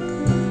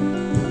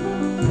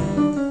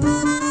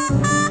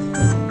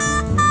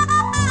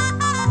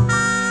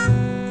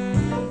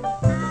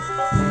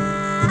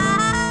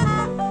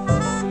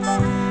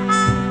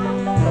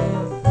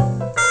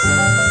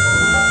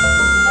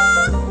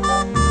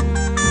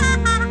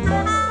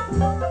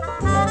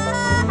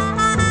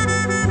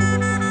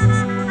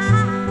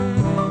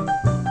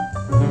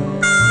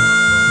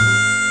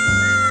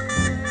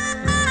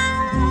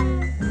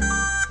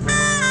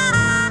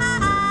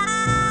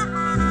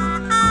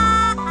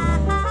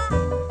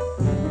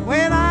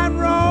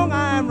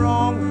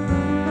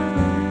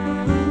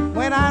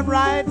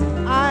 Right,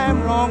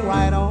 I'm wrong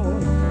right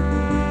on.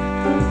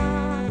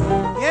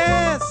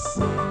 Yes,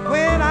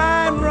 when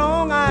I'm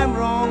wrong, I'm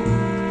wrong.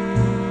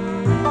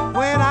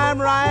 When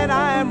I'm right,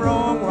 I'm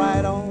wrong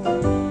right on.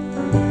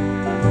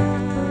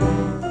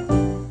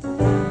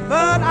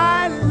 But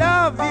I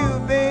love you,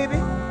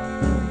 baby,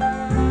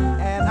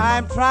 and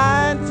I'm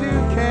trying to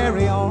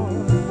carry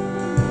on.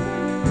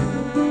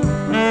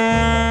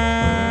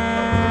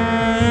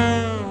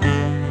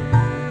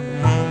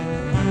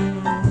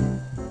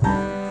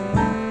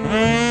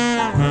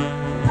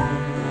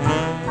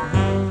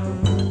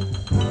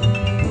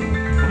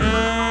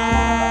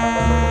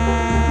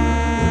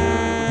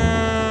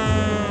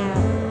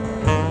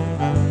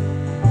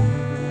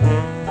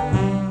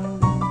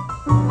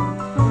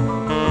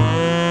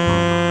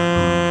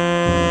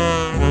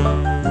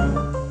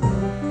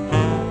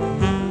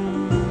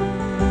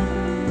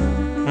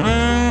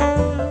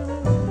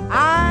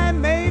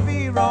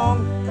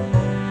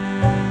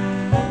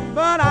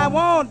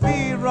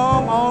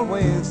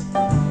 Always.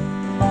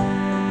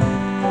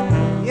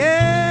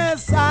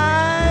 Yes,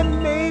 I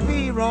may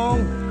be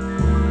wrong,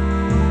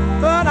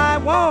 but I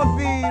won't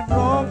be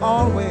wrong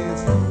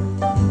always.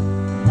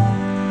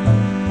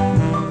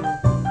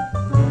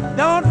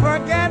 Don't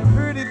forget,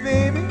 pretty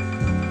baby,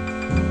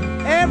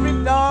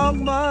 every dog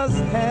must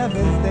have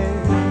his day.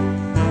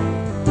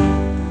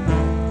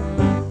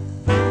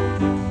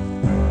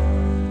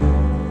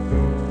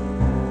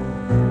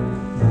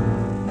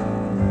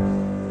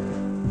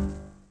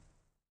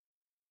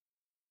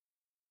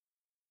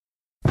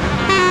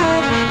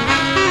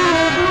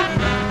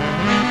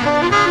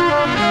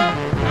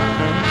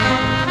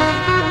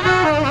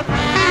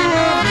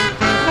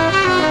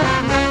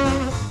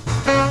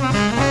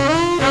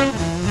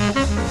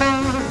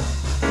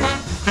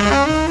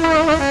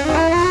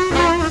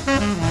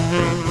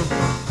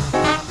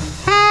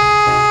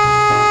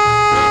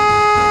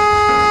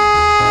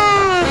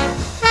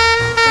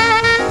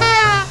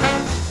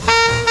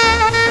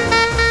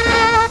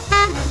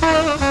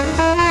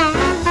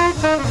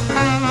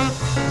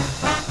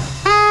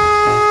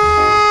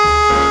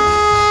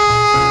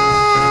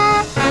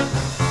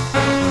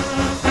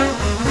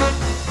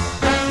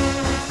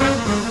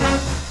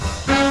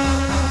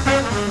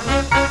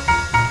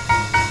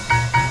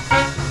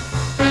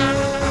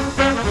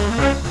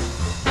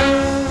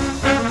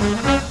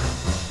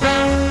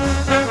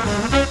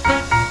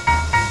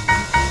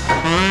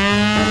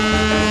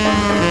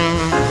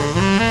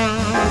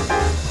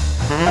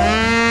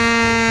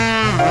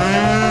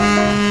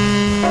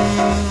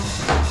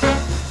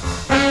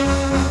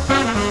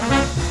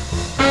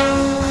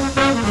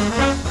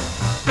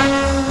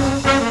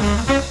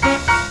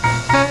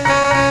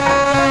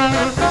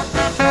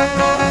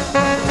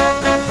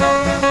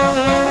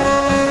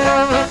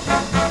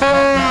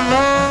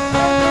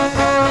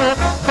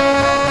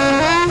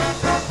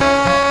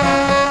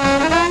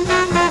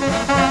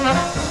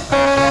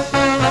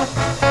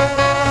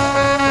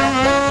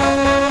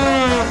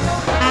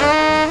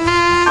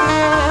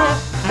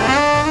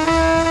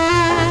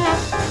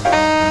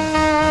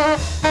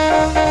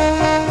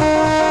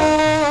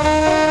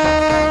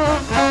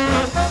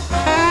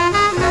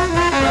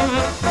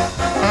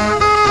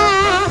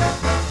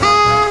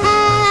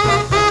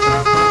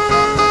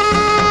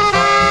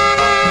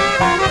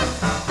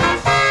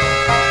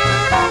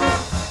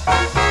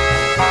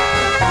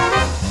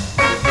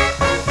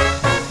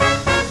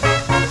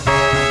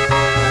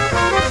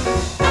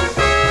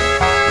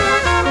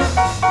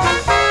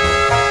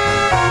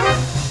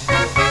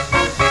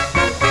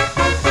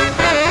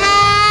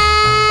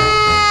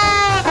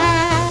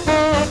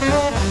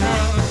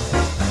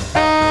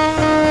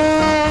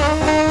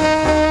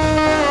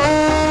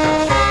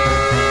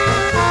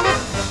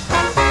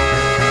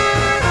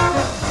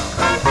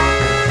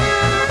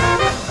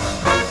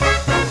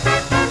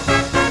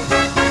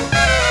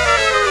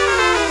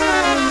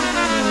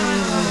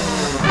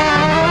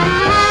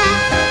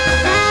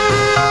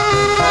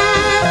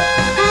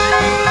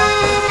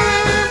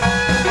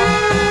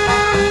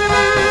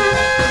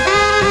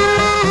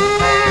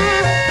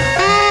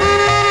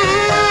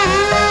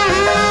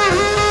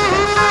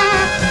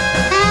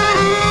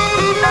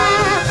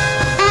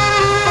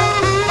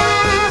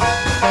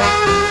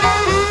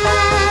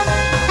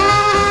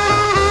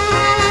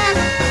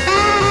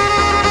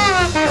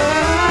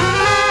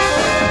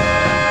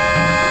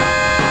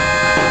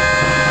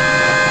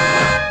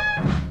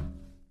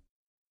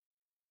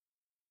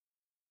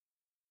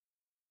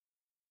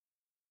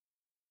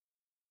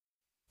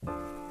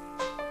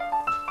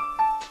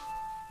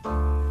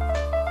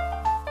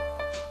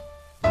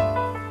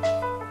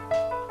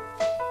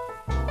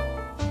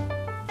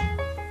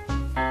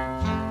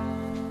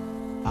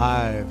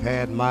 I've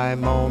had my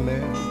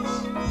moments,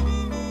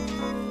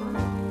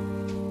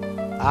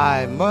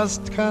 I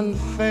must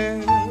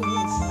confess,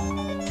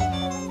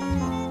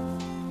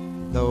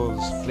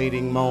 those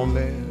fleeting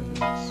moments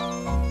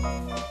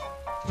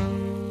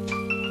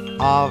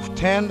of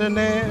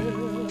tenderness.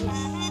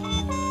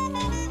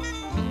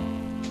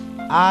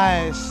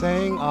 I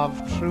sing of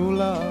true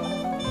love.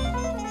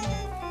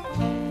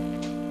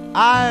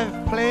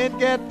 I've played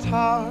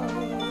guitar,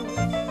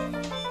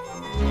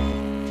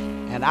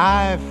 and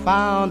I've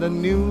found a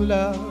new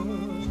love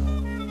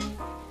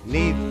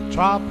 'neath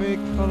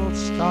tropical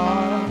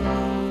stars.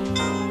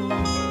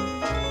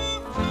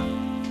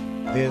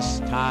 This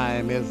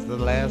time is the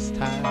last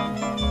time.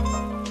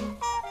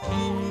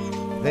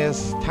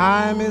 This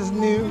time is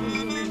new.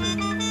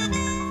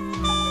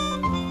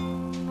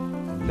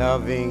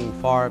 Loving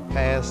for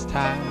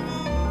pastime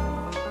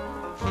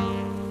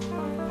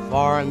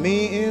for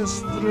me is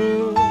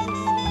through.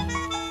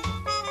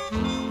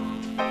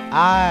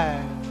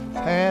 I've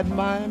had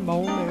my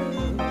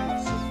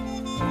moments,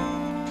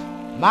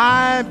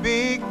 my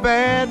big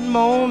bad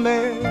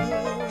moments,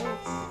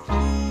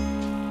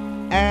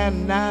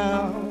 and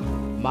now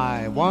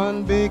my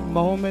one big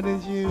moment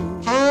is you.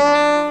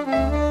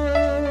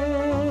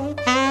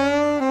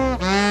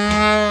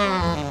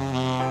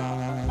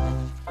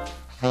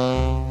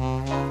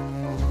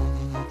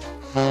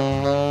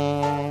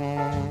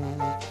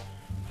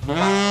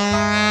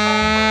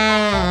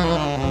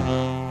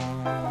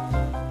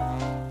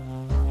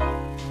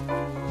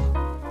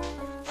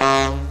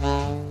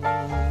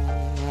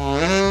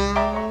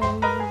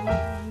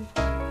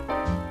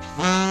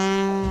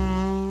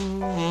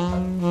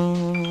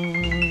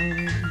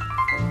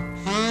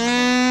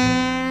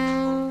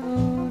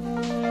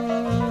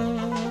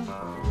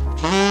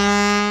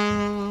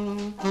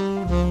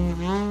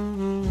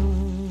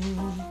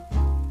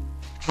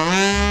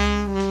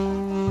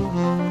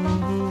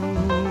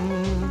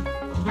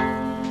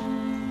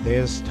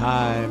 This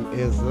time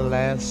is the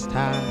last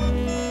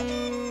time.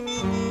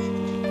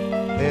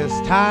 This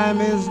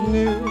time is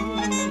new.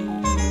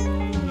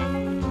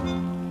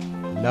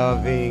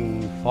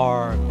 Loving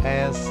for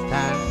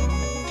pastime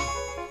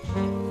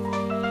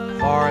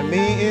for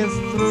me is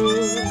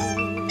through.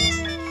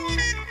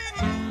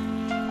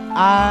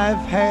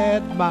 I've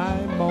had my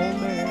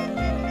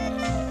moments,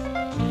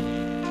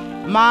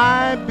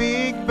 my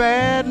big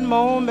bad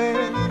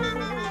moments,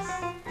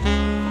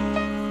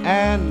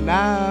 and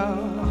now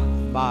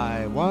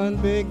my one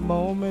big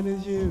moment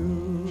is you.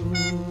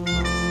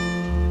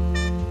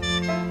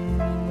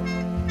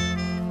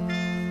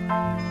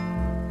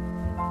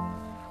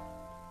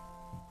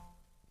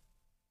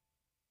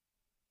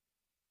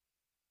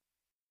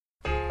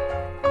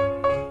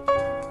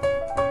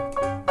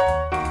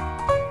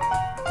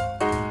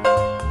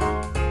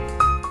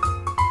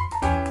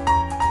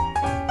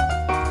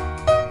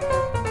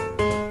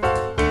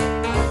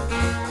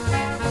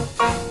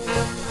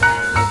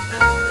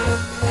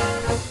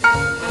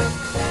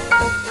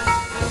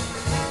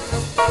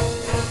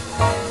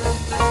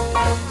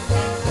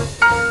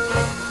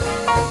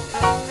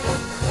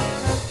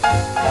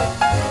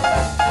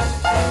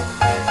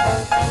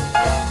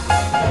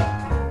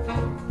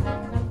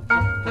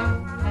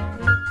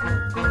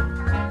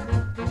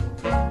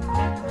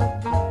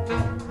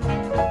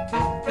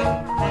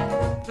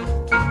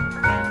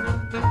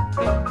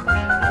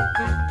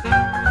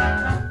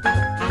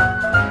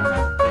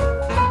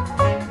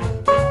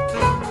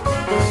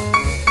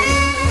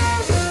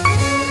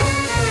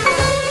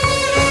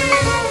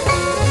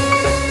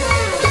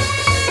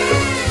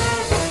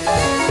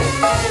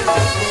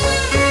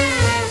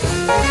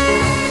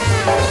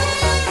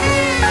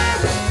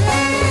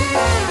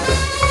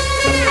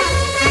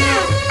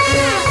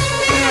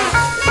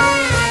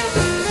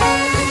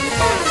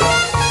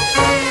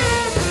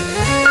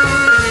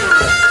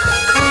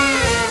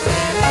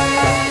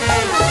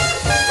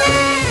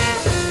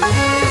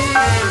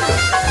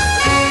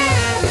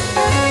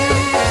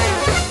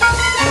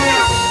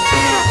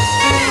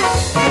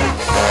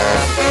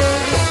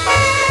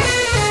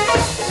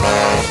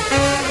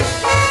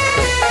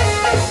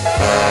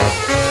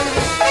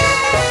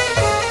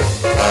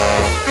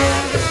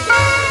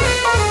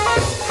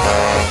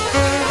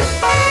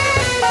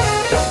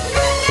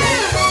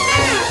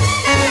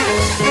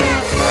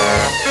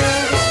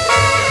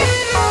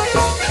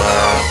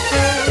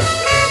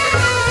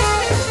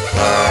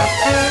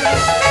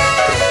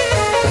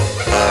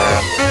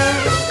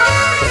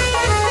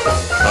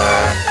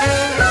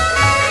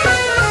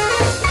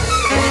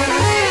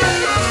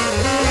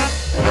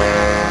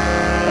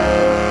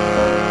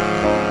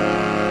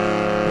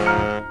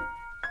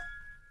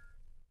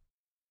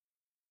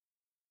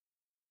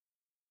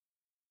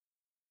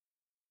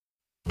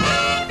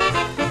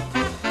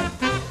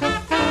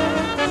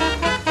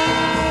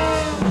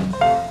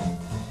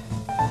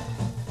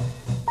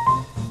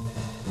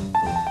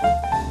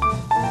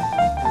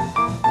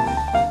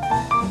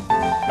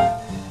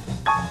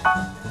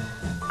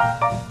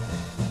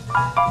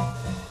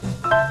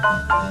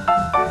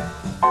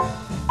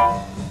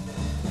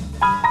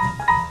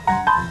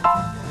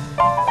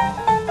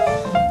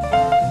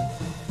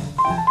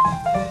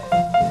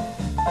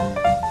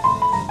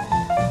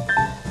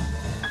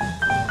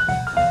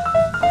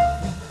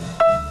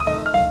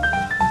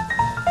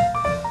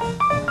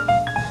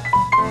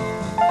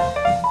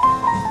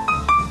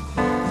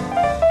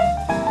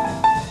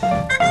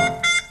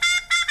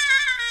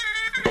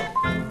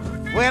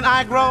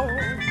 I grow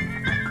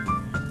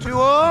too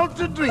old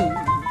to dream,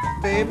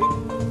 baby,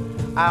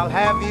 I'll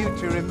have you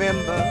to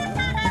remember.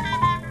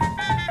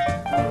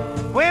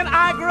 When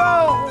I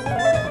grow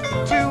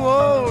too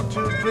old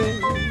to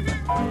dream,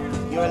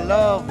 your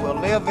love will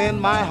live in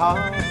my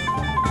heart.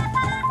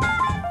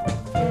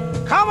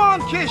 Come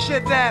on, kiss your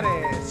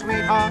daddy,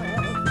 sweetheart,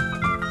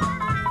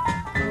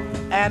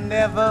 and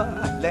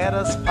never let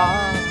us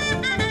part.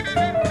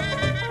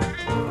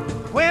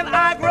 When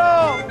I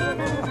grow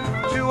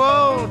too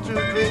old to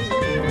dream,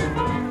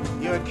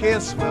 your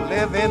kiss will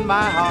live in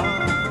my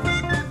heart.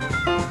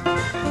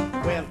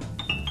 When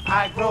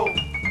I grow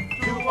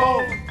too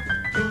old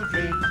to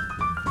dream,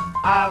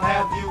 I'll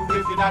have you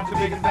if you're not too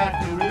big and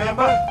fat to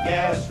remember.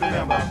 Yes,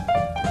 remember.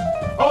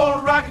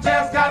 Old rockin'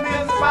 chair's got me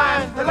in the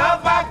spine. The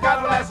love I've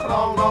got will last a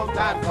long, long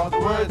time. Cause the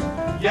words,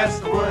 yes,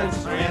 the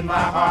words are in my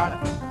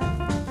heart.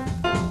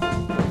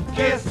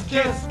 Kiss,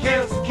 kiss,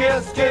 kiss,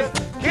 kiss, kiss,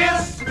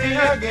 kiss me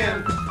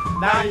again.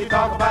 Now you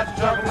talk about your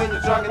truckin' when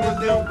you're truckin' this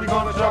new. We're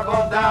gonna truck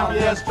on down,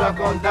 yes, truck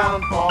on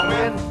down. For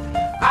when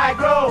I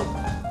grow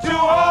too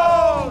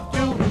old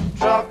to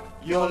truck,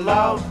 your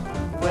love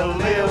will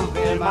live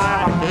in my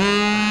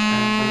heart.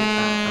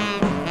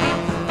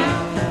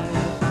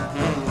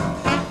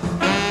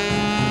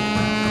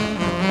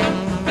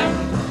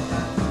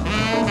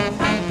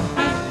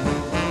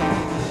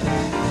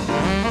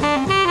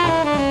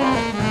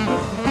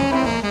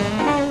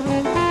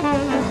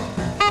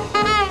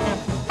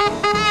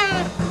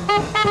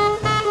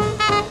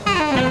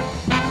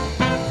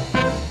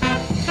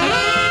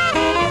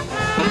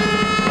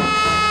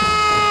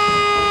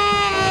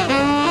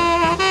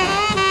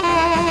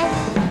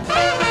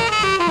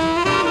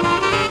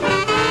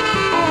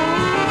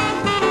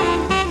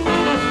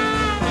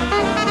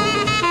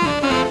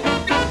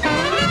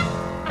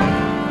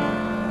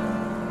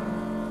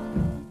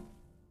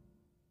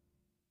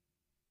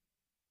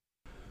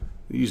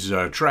 These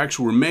tracks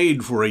were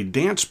made for a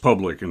dance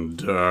public, and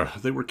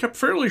they were kept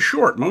fairly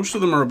short. Most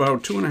of them are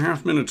about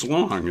 2.5 minutes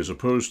long, as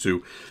opposed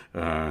to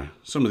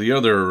some of the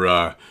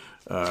other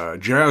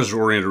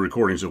jazz-oriented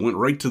recordings that went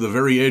right to the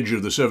very edge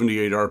of the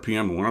 78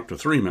 RPM and went up to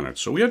 3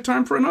 minutes. So we had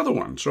time for another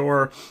one. So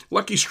our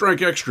lucky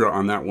strike extra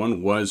on that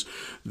one was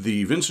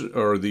the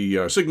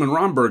Sigmund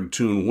Romberg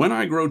tune, When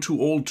I Grow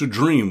Too Old to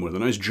Dream, with a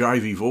nice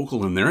jivey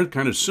vocal in there,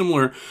 kind of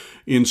similar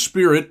in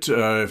spirit,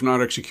 if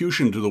not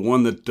execution, to the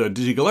one that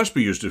Dizzy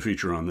Gillespie used to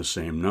feature on the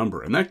same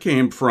number. And that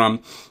came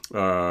from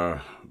the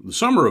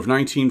summer of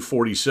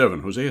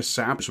 1947. Hosea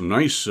Sapp, some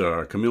nice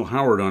Camille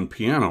Howard on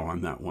piano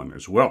on that one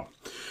as well.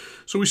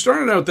 So we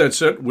started out that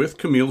set with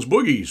Camille's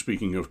Boogie.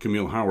 Speaking of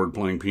Camille Howard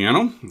playing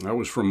piano, that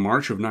was from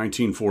March of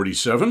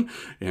 1947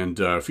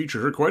 and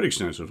featured her quite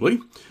extensively.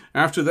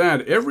 After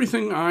that,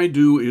 Everything I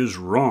Do Is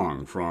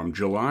Wrong from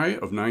July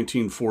of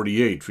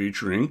 1948,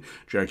 featuring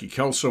Jackie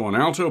Kelso on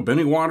alto,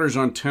 Benny Waters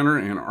on tenor,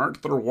 and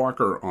Arthur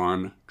Walker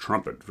on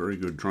trumpet. Very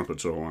good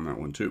trumpet solo on that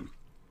one, too.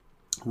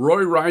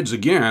 Roy Rides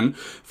Again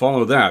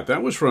followed that.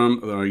 That was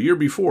from a year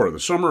before, the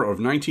summer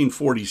of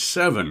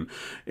 1947,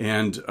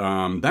 and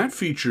that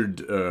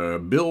featured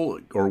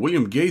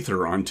William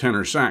Gaither on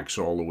tenor sax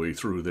all the way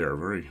through there.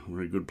 Very,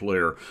 very good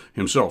player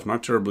himself.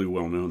 Not terribly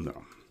well known,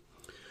 though.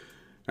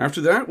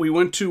 After that, we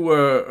went to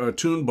a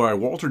tune by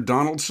Walter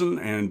Donaldson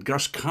and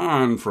Gus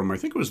Kahn from, I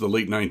think it was the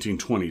late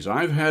 1920s.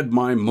 I've Had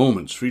My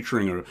Moments,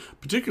 featuring a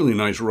particularly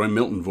nice Roy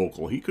Milton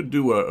vocal. He could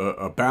do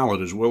a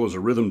ballad as well as a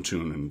rhythm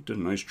tune, and did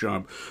a nice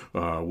job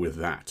with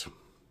that.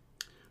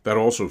 That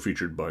also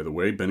featured, by the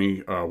way,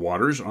 Benny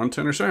Waters on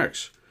tenor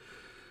sax.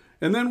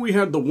 And then we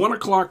had the 1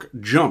 o'clock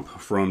jump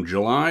from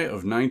July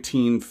of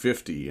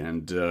 1950,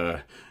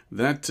 and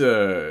that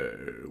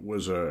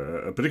was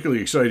a particularly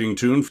exciting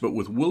tune, but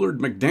with Willard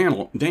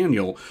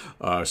McDaniel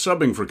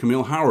subbing for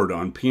Camille Howard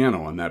on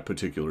piano on that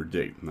particular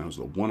date. And that was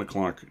the 1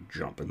 o'clock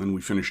jump. And then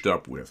we finished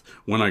up with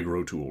When I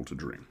Grow Too Old to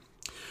Dream.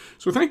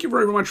 So thank you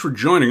very much for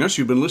joining us.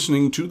 You've been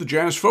listening to the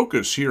Jazz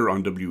Focus here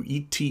on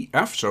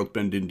WETF, South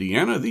Bend,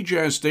 Indiana, the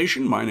jazz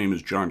station. My name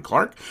is John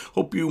Clark.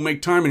 Hope you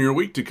make time in your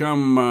week to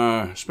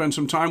come spend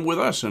some time with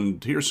us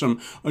and hear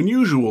some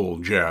unusual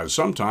jazz.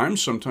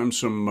 Sometimes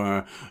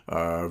some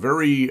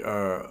very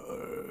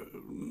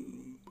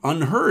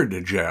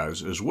unheard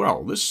jazz as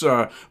well. This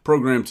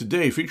program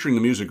today, featuring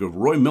the music of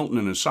Roy Milton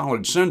and his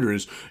Solid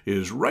Senders,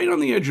 is right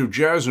on the edge of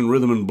jazz and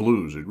rhythm and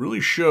blues. It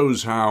really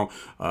shows how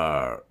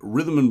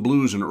rhythm and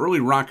blues and early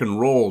rock and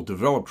roll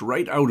developed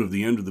right out of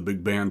the end of the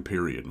big band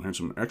period. We had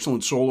some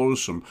excellent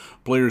solos, some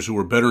players who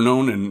were better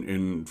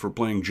known for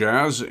playing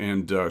jazz,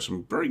 and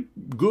some very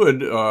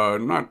good,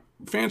 not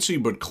fancy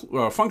but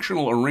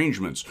functional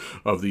arrangements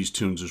of these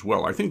tunes as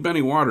well. I think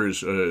Benny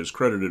Waters is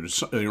credited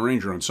as the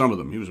arranger on some of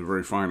them. He was a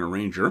very fine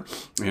arranger.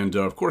 And,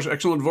 of course,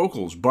 excellent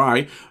vocals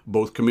by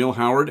both Camille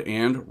Howard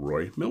and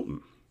Roy Milton.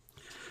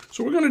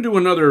 So we're going to do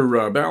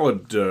another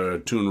ballad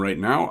tune right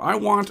now. I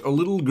Want a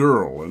Little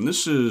Girl, and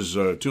this is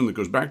a tune that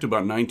goes back to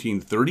about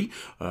 1930.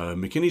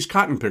 McKinney's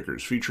Cotton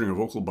Pickers, featuring a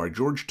vocal by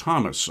George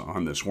Thomas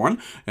on this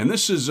one. And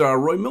this is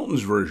Roy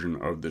Milton's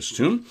version of this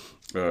tune.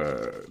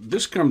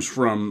 This comes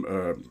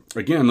from,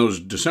 again,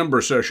 those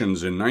December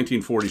sessions in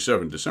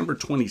 1947, December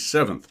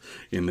 27th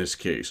in this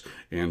case.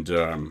 And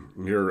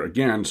here,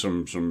 again,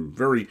 some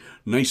very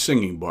nice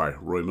singing by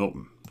Roy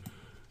Milton.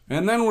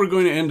 And then we're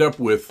going to end up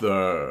with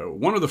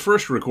one of the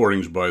first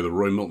recordings by the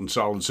Roy Milton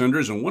Solid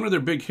Senders and one of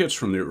their big hits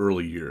from their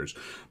early years,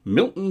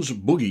 Milton's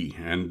Boogie.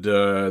 And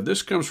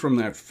this comes from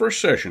that first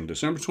session,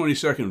 December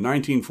 22nd of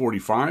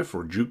 1945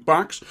 for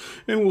Jukebox,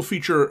 and will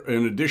feature,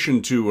 in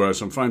addition to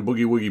some fine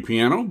boogie-woogie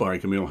piano by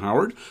Camille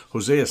Howard,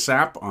 Hosea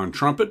Sapp on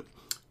trumpet,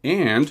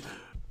 and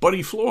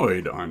Buddy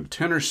Floyd on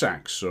tenor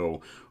sax.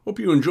 So hope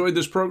you enjoyed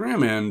this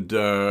program and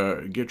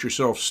get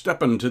yourself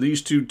stepping to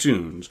these two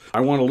tunes. I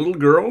Want a Little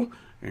Girl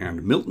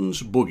and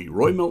Milton's Boogie,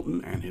 Roy Milton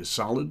and his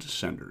Solid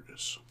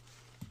Senders.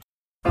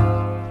 I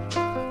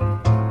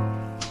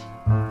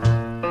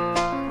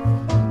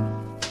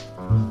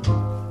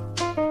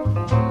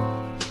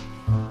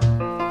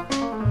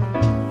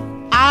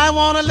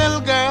want a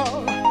little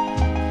girl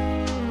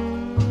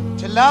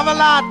to love a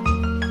lot.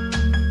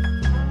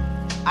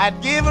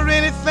 I'd give her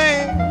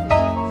anything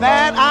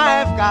that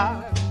I've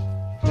got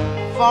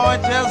for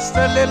just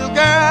a little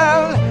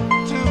girl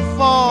to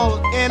fall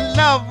in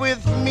love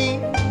with me.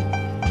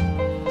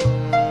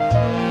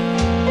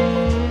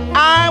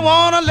 I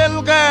want a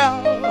little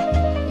girl,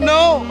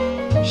 no,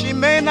 she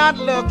may not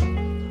look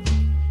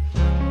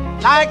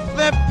like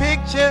the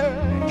picture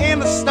in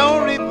the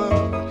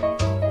storybook,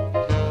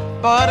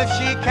 but if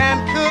she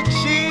can cook,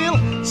 she'll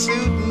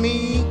suit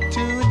me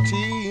to a T.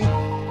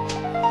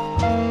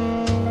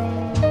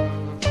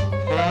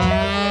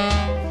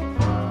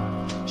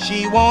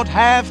 She won't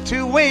have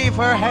to wave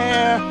her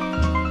hair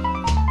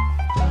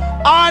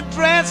or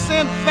dress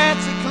in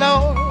fancy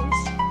clothes.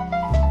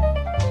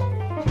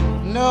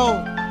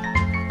 No,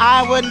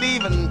 I wouldn't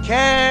even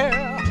care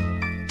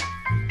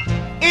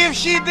if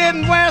she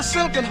didn't wear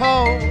silken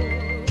hose.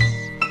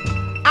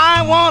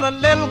 I want a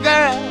little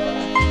girl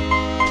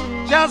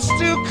just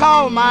to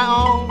call my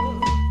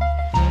own.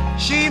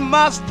 She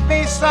must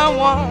be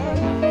someone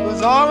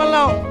who's all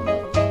alone,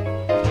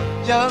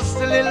 just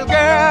a little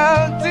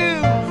girl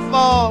to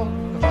fall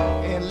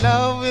in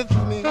love with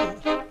me.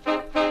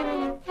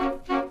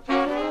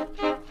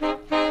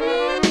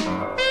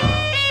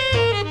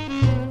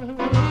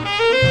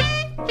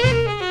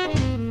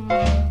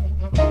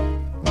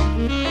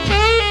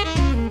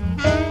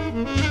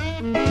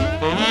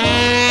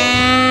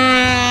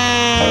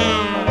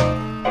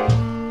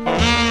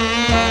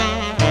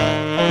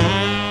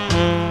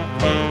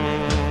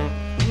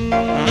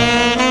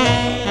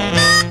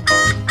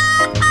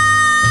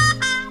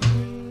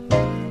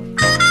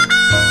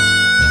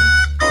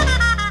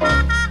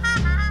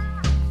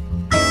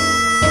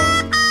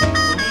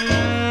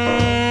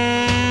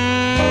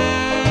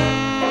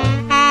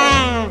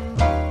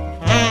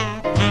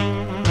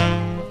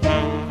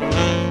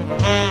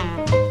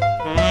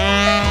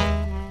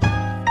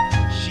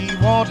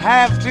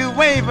 Have to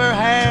wave her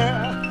hair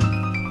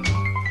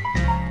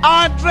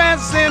or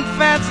dress in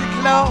fancy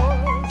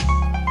clothes.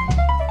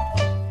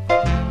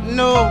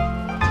 No,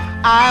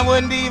 I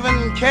wouldn't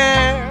even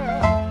care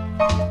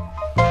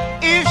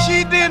if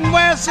she didn't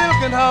wear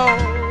silken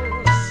hose.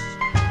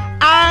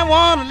 I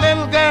want a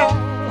little girl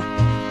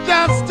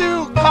just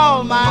to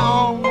call my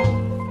own.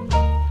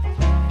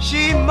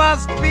 She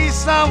must be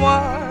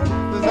someone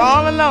who's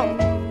all alone,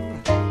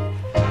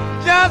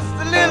 just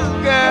a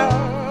little girl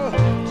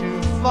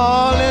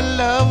fall in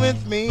love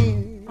with me.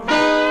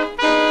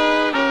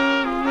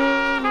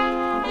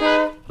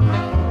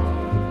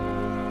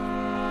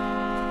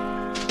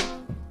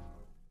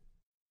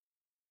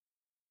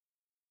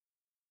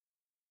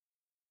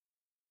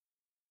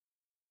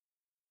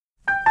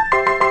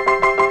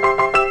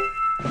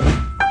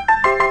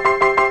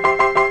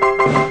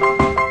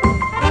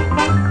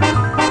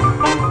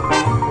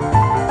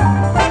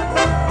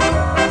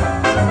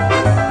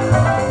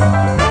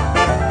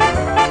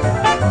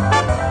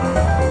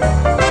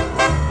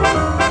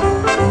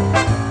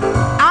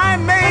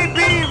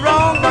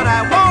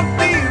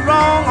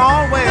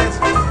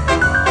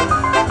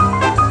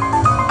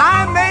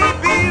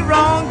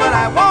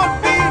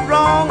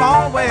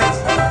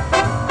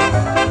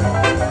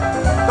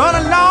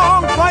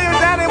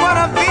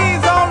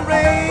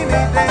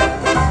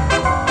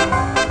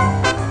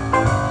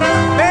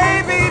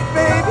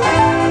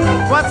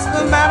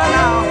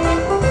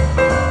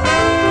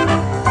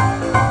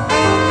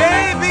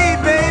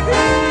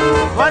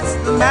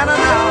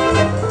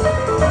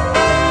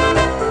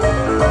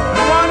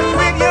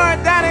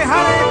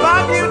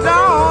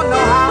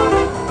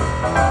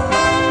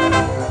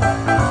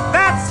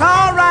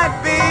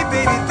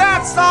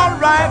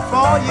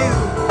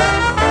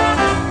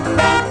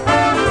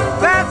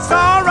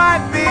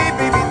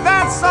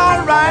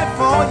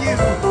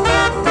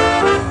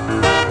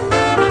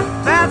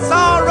 That's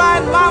all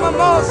right, Mama,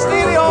 most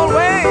any old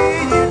way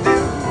you do.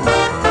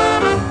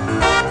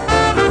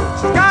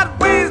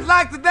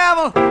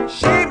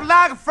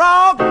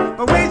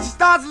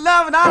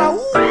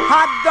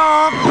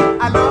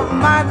 I love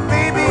my